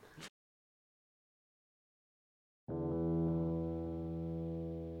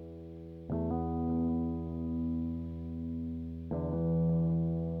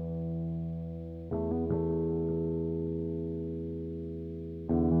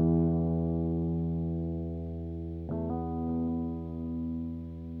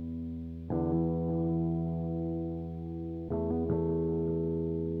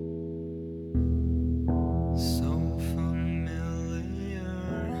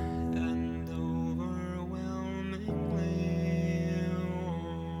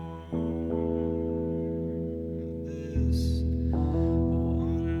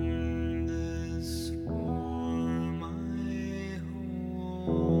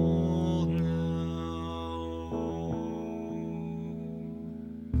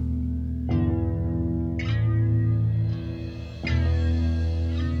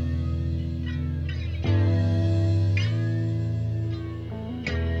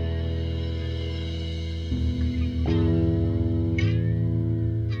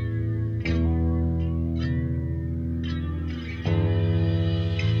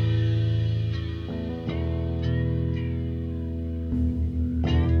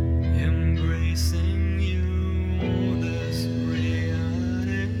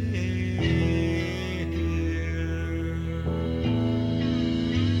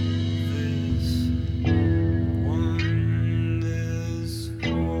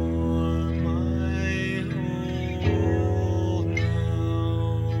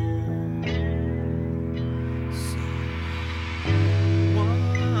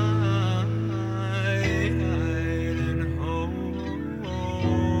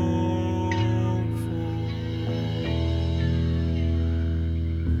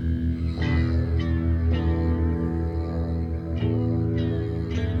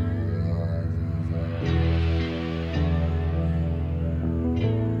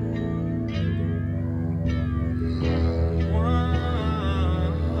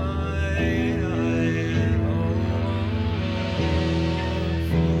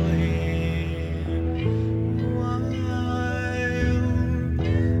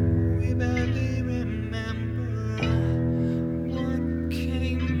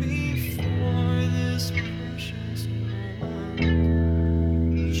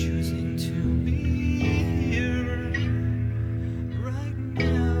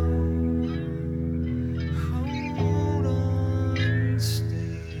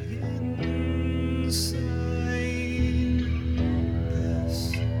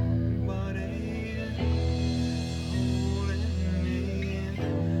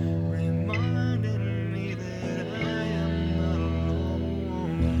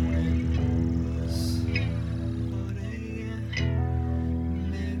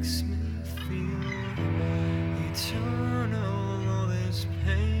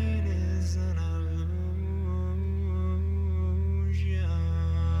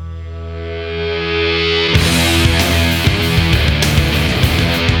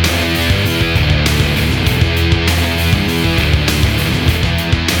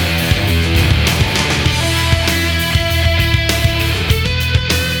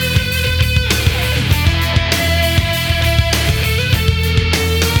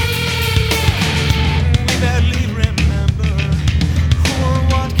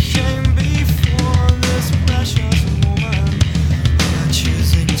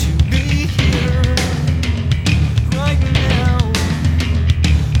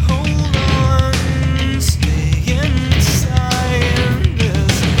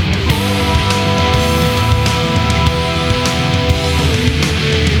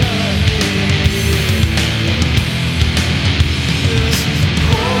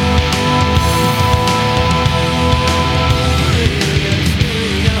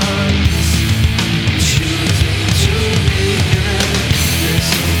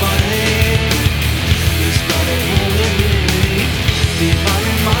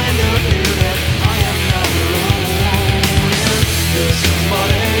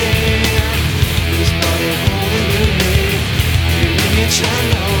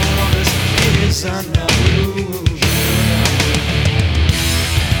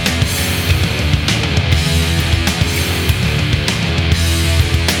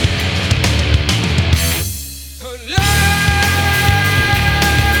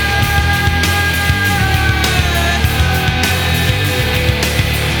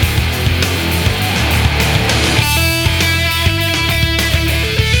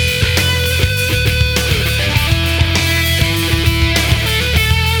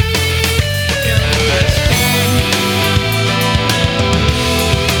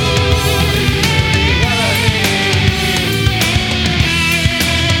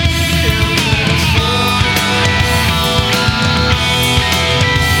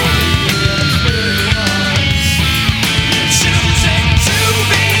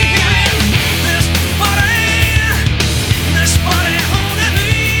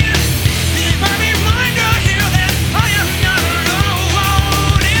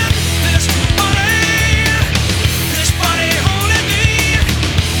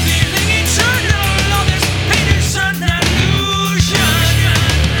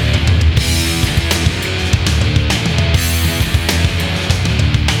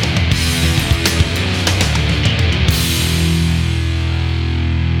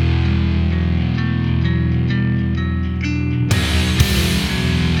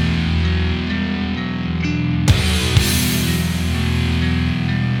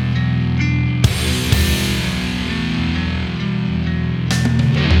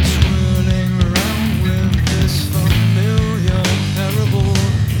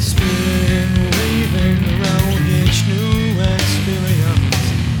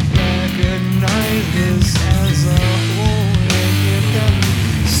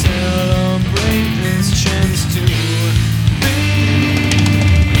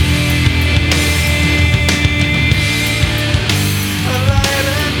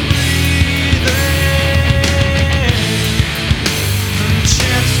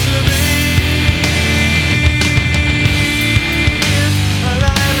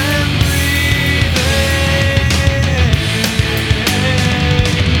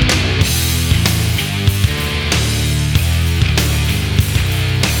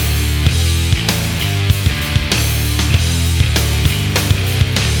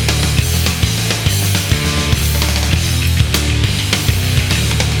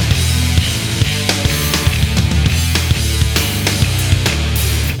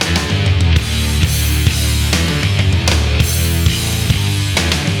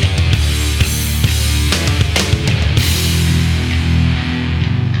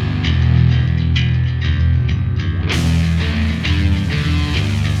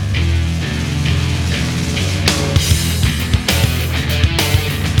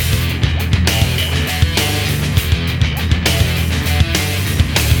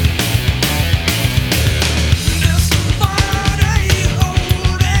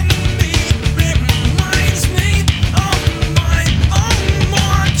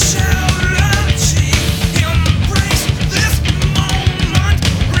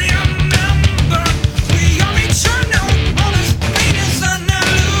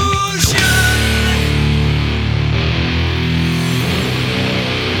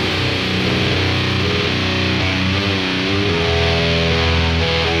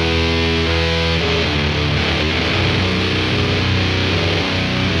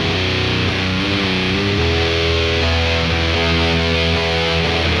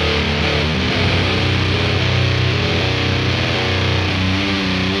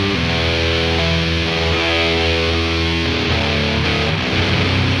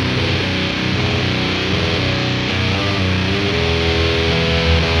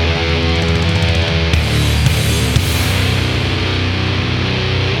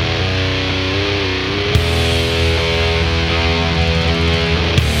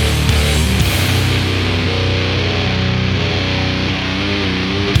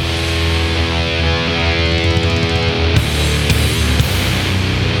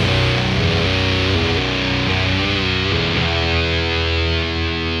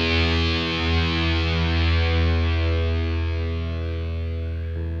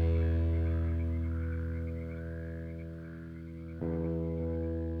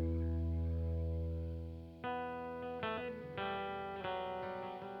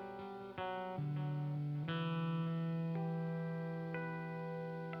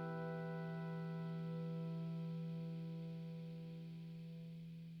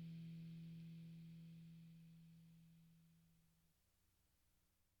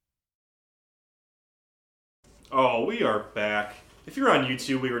 Oh, we are back. If you're on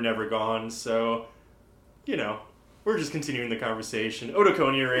YouTube, we were never gone, so, you know, we're just continuing the conversation.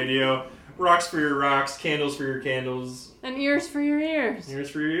 Otoconia Radio, rocks for your rocks, candles for your candles, And ears for your ears. ears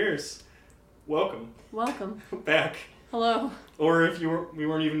for your ears. Welcome Welcome. back, Hello. or if we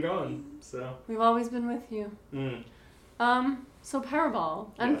weren't even gone. So, We've always been with you. So parabol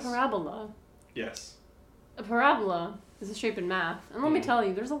and Yes. parabola. yes, A parabola is a shape in math. And let me tell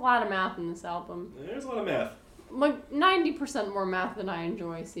you, there's a lot of math in this album. there's a lot of math. Like 90% more math than I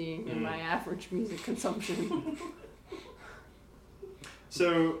enjoy seeing in my average music consumption.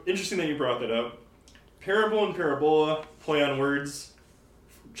 So, interesting that you brought that up. Parable and parabola, play on words.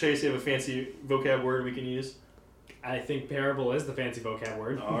 Chase, you have a fancy vocab word we can use? I think parable is the fancy vocab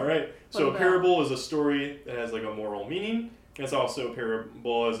word. All right. So, What a about- parable is a story that has like a moral meaning. It's also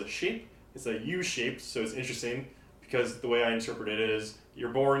parabola is a shape. It's a U shaped, so it's interesting because the way I interpret it is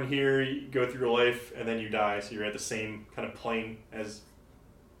you're born here, you go through your life, and then you die. So you're at the same kind of plane as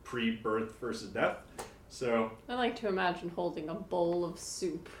pre-birth versus death. So, I like to imagine holding a bowl of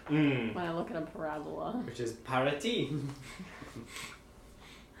soup when I look at a parabola. Which is parati.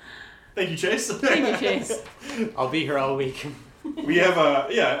 thank you, Chase. Thank you, Chase. I'll be here all week. We have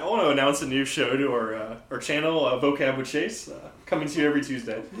I want to announce a new show to our channel, Vocab with Chase, coming to you every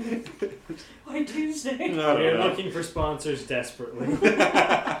Tuesday. Why Tuesday? We're looking for sponsors desperately.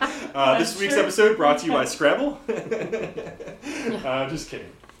 This week's episode brought to you by Scrabble. Just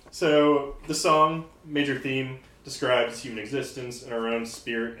kidding. So the song, major theme, describes human existence in our own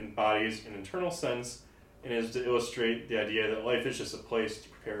spirit and bodies in an internal sense, and is to illustrate the idea that life is just a place to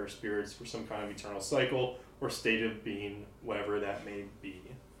prepare our spirits for some kind of eternal cycle or state of being, whatever that may be.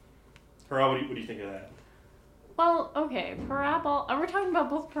 Hurrah, what do you think of that? Well, okay, parabol. Are we talking about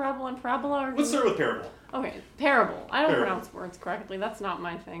both parabol and parabola? Or Let's start with parable. Okay, parable. I don't Parable. pronounce words correctly. That's not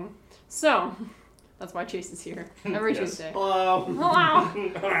my thing. So, that's why Chase is here every Yes. Tuesday. Hello. Hello.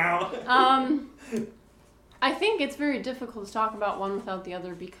 I think it's very difficult to talk about one without the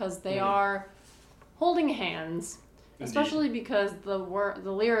other because they are holding hands, especially because the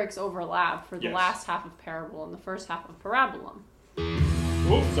lyrics overlap for the Yes. last half of parable and the first half of parabola.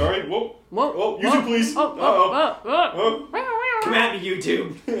 Whoa, sorry, whoa. Whoa! Oh, YouTube, please. Oh! Oh! Oh! Come at me,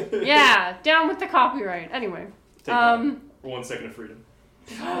 YouTube. Yeah, down with the copyright. Anyway, Take that. For 1 second of freedom.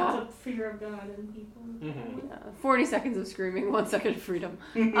 The fear of God in people. 40 seconds of screaming, 1 second of freedom.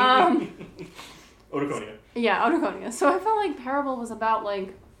 Otoconia. Yeah, Otoconia. So I felt like Parable was about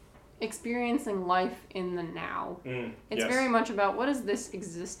like experiencing life in the now. It's very much about what is this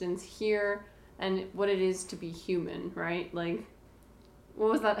existence here and what it is to be human, right? Like,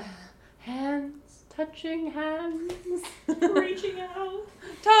 what was that? Hands, touching hands. Reaching out.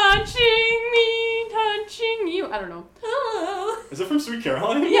 Touching me, touching you. I don't know. Hello. Is it from Sweet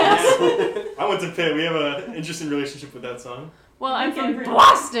Caroline? Yes. I went to Pitt. We have an interesting relationship with that song. Well, I'm Like from every-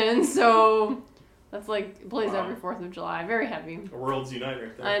 Boston, so that's like it plays Wow. every 4th of July. Very heavy. The world's unite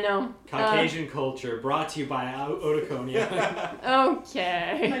right there. I know. Caucasian culture brought to you by Otoconia.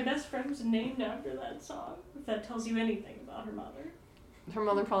 Okay. My best friend was named after that song. If that tells you anything about her mother. Her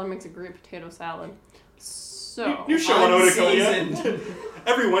mother probably makes a great potato salad. So. New show on Otoconia. Unseasoned.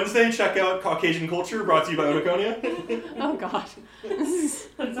 Every Wednesday, check out Caucasian Culture, brought to you by Otoconia. Oh God. That's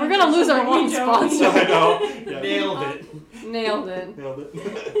We're not gonna just lose our something one we don't sponsor. I know. Yeah. Nailed it. Nailed it. Nailed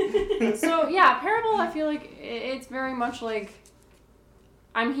it. So yeah, Parable. I feel like it's very much like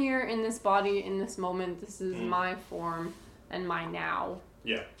I'm here in this body in this moment. This is my form and my now.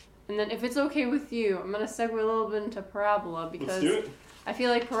 Yeah. And then if it's okay with you, I'm gonna segue a little bit into Parabola Let's because do it. I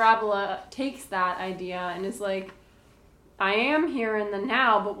feel like Parabola takes that idea and is like, I am here in the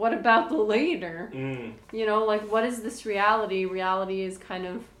now, but what about the later? You know, like what is this reality? Reality is kind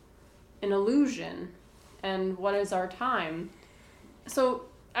of an illusion. And what is our time? So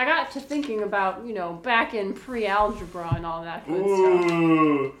I got to thinking about, you know, back in pre-algebra and all that good stuff.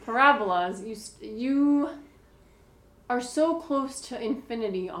 Ooh. Parabolas, you are so close to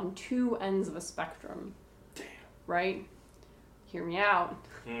infinity on two ends of a spectrum. Damn. Right? Hear me out.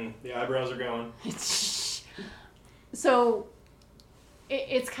 The eyebrows are going. So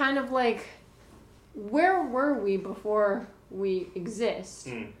it's kind of like, where were we before we exist?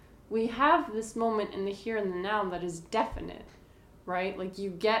 We have this moment in the here and the now that is definite, right? Like you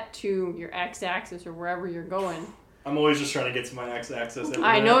get to your x-axis or wherever you're going. I'm always just trying to get to my x-axis.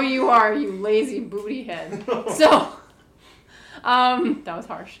 I know you are, you lazy booty head. So, that was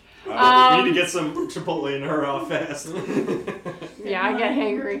harsh. We need to get some Chipotle in her fast. Yeah, I get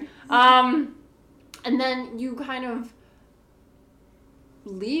hangry. And then you kind of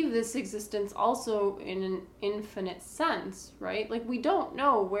leave this existence also in an infinite sense, right? Like we don't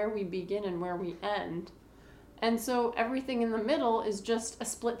know where we begin and where we end. And so everything in the middle is just a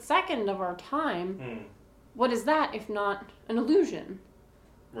split second of our time. what is that if not an illusion?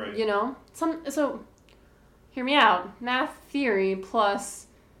 Right. You know? So, hear me out. Math theory plus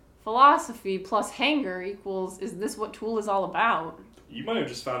philosophy plus hanger equals, is this what Tool is all about? You might have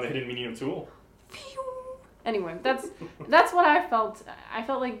just found the hidden meaning of Tool. Anyway, that's what I felt. I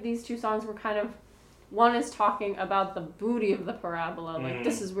felt like these two songs were kind of, one is talking about the booty of the parabola, like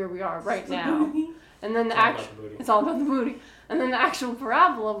this is where we are right now, and then it's all about the booty, and then the actual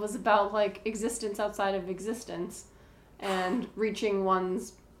parabola was about like existence outside of existence, and reaching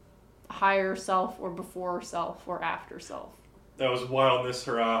one's higher self or before self or after self. That was wildness,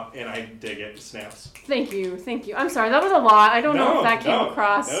 hurrah, and I dig it. Snaps. Thank you. I'm sorry, that was a lot. I don't know if that came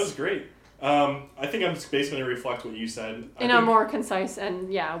across. That was great. I think I'm just basically going to reflect what you said. In a more concise and,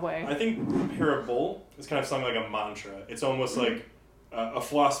 way. I think parable is kind of something like a mantra. It's almost like a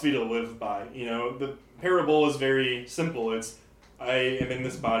philosophy to live by. You know, the parable is very simple. It's, I am in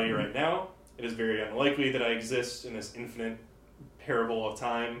this body right now. It is very unlikely that I exist in this infinite parable of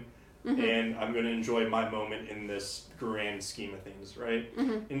time. And I'm going to enjoy my moment in this grand scheme of things, right?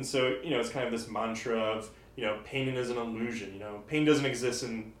 And so, it's kind of this mantra of, pain is an illusion. Pain doesn't exist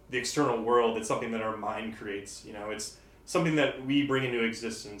in the external world. It's something that our mind creates. It's something that we bring into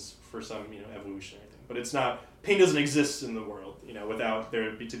existence for some, evolutionary thing. But it's not, pain doesn't exist in the world, without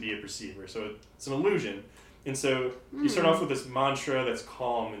there to be a perceiver. So it's an illusion. And so you start off with this mantra that's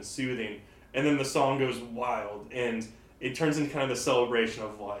calm and soothing, and then the song goes wild, and it turns into kind of the celebration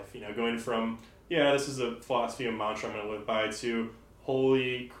of life, going from, this is a philosophy and mantra I'm going to live by, to,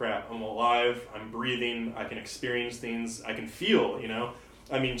 holy crap, I'm alive, I'm breathing, I can experience things, I can feel,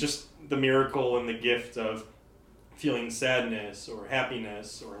 I mean, just the miracle and the gift of feeling sadness or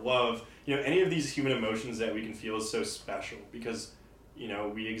happiness or love, any of these human emotions that we can feel is so special because,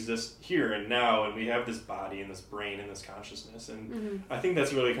 we exist here and now, and we have this body and this brain and this consciousness. And I think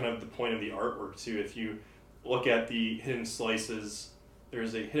that's really kind of the point of the artwork, too. If you look at the hidden slices,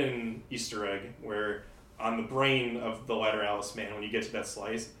 there's a hidden Easter egg where on the brain of the Lateralus man, when you get to that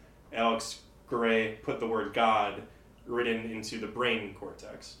slice, Alex Gray put the word God written into the brain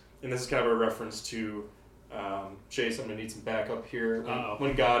cortex. And this is kind of a reference to, Chase, I'm going to need some backup here.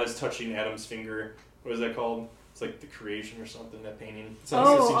 When God is touching Adam's finger, what is that called? It's like the creation or something, that painting. It's on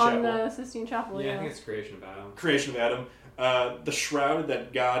the Sistine Chapel. The Sistine Chapel, yeah. I think it's Creation of Adam. Creation of Adam. The shroud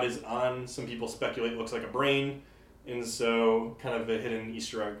that God is on, some people speculate looks like a brain. And so kind of a hidden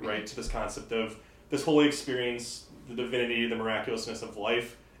Easter egg, right, to this concept of this holy experience, the divinity, the miraculousness of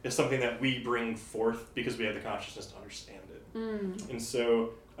life is something that we bring forth because we have the consciousness to understand it. And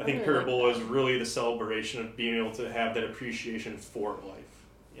so I think parable is really the celebration of being able to have that appreciation for life,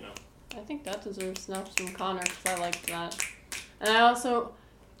 I think that deserves snaps from Connor because I liked that. And I also,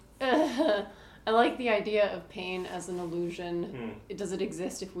 I like the idea of pain as an illusion. Does it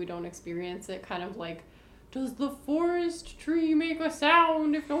exist if we don't experience it? Kind of like, does the forest tree make a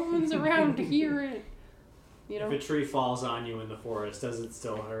sound if no one's around to hear it? If a tree falls on you in the forest, does it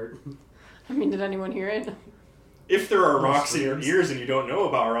still hurt? I mean, did anyone hear it? If there are rocks in your ears and you don't know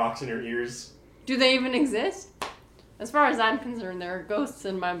about rocks in your ears. Do they even exist? As far as I'm concerned, there are ghosts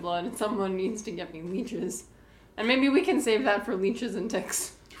in my blood and someone needs to get me leeches. And maybe we can save that for leeches and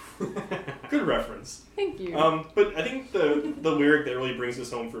ticks. Good reference. Thank you. But I think the lyric that really brings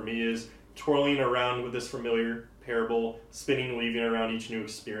this home for me is twirling around with this familiar parable, spinning, weaving around each new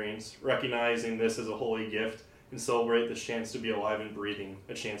experience, recognizing this as a holy gift, and celebrate this chance to be alive and breathing,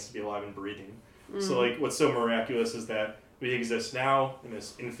 a chance to be alive and breathing. So, like, what's so miraculous is that we exist now in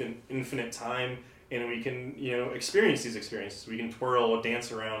this infinite time, and we can, experience these experiences. We can twirl,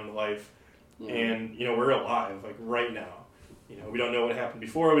 dance around life, and, we're alive, like, right now. We don't know what happened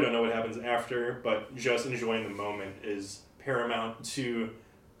before, we don't know what happens after, but just enjoying the moment is paramount to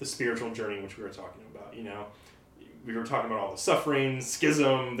the spiritual journey which we were talking about, We were talking about all the suffering,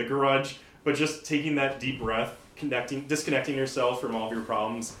 schism, the grudge, but just taking that deep breath, disconnecting yourself from all of your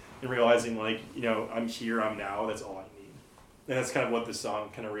problems, and realizing, like, I'm here, I'm now, that's all I need. And that's kind of what this song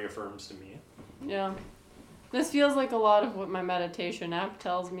kind of reaffirms to me. Yeah. This feels like a lot of what my meditation app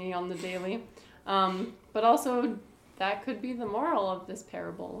tells me on the daily. But also, that could be the moral of this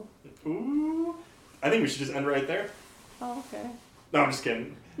parable. Ooh. I think we should just end right there. Oh, okay. No, I'm just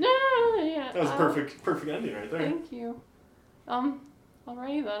kidding. No, yeah. That was perfect ending right there. Thank you.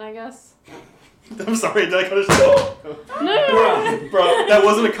 Alrighty then, I guess. I'm sorry, did I cut it off? No! Bro, that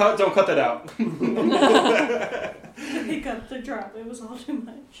wasn't a cut, don't cut that out. He cut the drop, it was all too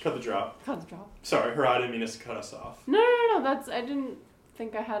much. Cut the drop. Cut the drop. Sorry, I didn't mean to cut us off. No, I didn't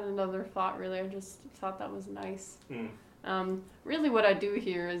think I had another thought really, I just thought that was nice. Really what I do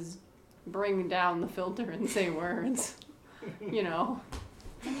here is bring down the filter and say words.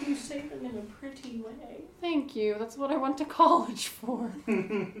 And you say them in a pretty way. Thank you. That's what I went to college for.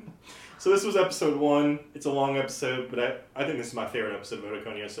 So this was episode 1. It's a long episode, but I think this is my favorite episode of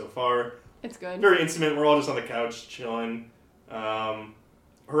Otoconia so far. It's good. Very intimate. We're all just on the couch chilling.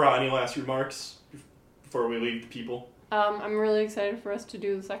 Hurrah, any last remarks before we leave the people? I'm really excited for us to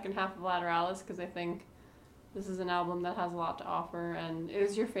do the second half of Lateralus because I think this is an album that has a lot to offer and it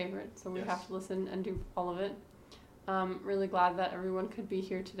is your favorite, so we Yes. have to listen and do all of it. Really glad that everyone could be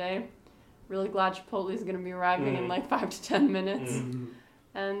here today. Really glad Chipotle is going to be arriving in like 5 to 10 minutes.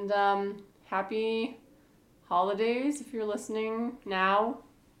 And happy holidays if you're listening now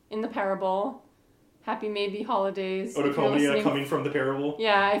in the parable. Happy maybe holidays. if you're Otoconia listening- coming from the parable.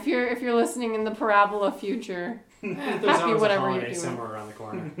 Yeah, if you're listening in the parabola future. There's Happy always whatever a you're holiday doing. somewhere around the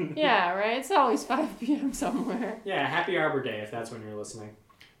corner. Yeah, right? It's always 5 p.m. somewhere. Yeah, happy Arbor Day if that's when you're listening.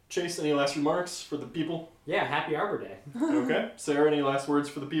 Chase, any last remarks for the people? Yeah, happy Arbor Day. Okay. Sarah, any last words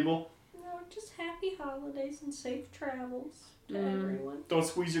for the people? No, just happy holidays and safe travels to Mm. everyone. Don't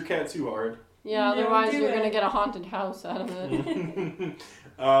squeeze your cat too hard. Yeah, No, otherwise do you're it. going to get a haunted house out of it.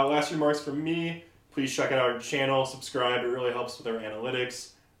 Last remarks from me. Please check out our channel, subscribe. It really helps with our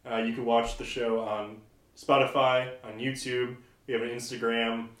analytics. You can watch the show on Spotify, on YouTube. We have an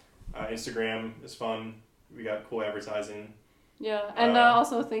Instagram. Instagram is fun. We got cool advertising. Yeah, and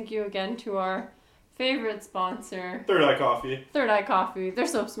also thank you again to our favorite sponsor, Third Eye Coffee. Third Eye Coffee. Their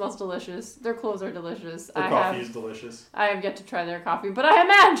soap smells delicious. Their clothes are delicious. Their coffee is delicious. I have yet to try their coffee, but I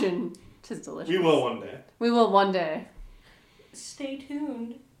imagine 'tis delicious. We will one day. We will one day. Stay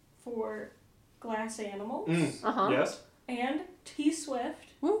tuned for Glass Animals Uh-huh. Yes? and T-Swift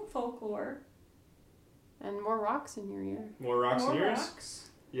Woo. Folklore. And more rocks in your ear. More rocks More and ears. rocks.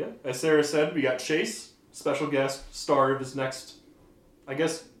 Yeah. As Sarah said, we got Chase, special guest, star of his next. I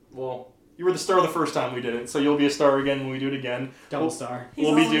guess, well, you were the star the first time we did it, so you'll be a star again when we do it again. Double star. He's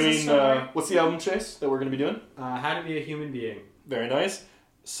We'll be always a doing, star. what's the album, Chase, that we're going to be doing? How to be a human being. Very nice.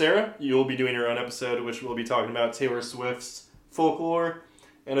 Sarah, you'll be doing your own episode, which we'll be talking about Taylor Swift's Folklore,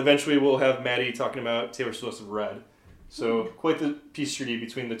 and eventually we'll have Maddie talking about Taylor Swift's Red. So quite the peace treaty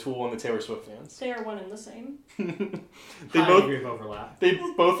between the Tool and the Taylor Swift fans. They are one and the same. They High both degree of overlap. they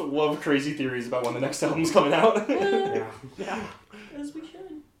both love crazy theories about when the next album's coming out. Yeah. Yeah. As we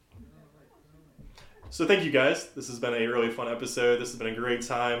should. So thank you guys. This has been a really fun episode. This has been a great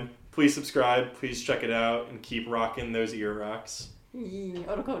time. Please subscribe. Please check it out and keep rocking those ear rocks. Yee,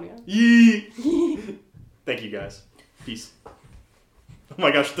 Otoconia. Yee! Thank you guys. Peace. Oh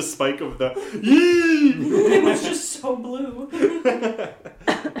my gosh, the spike of the yee! It was just so blue.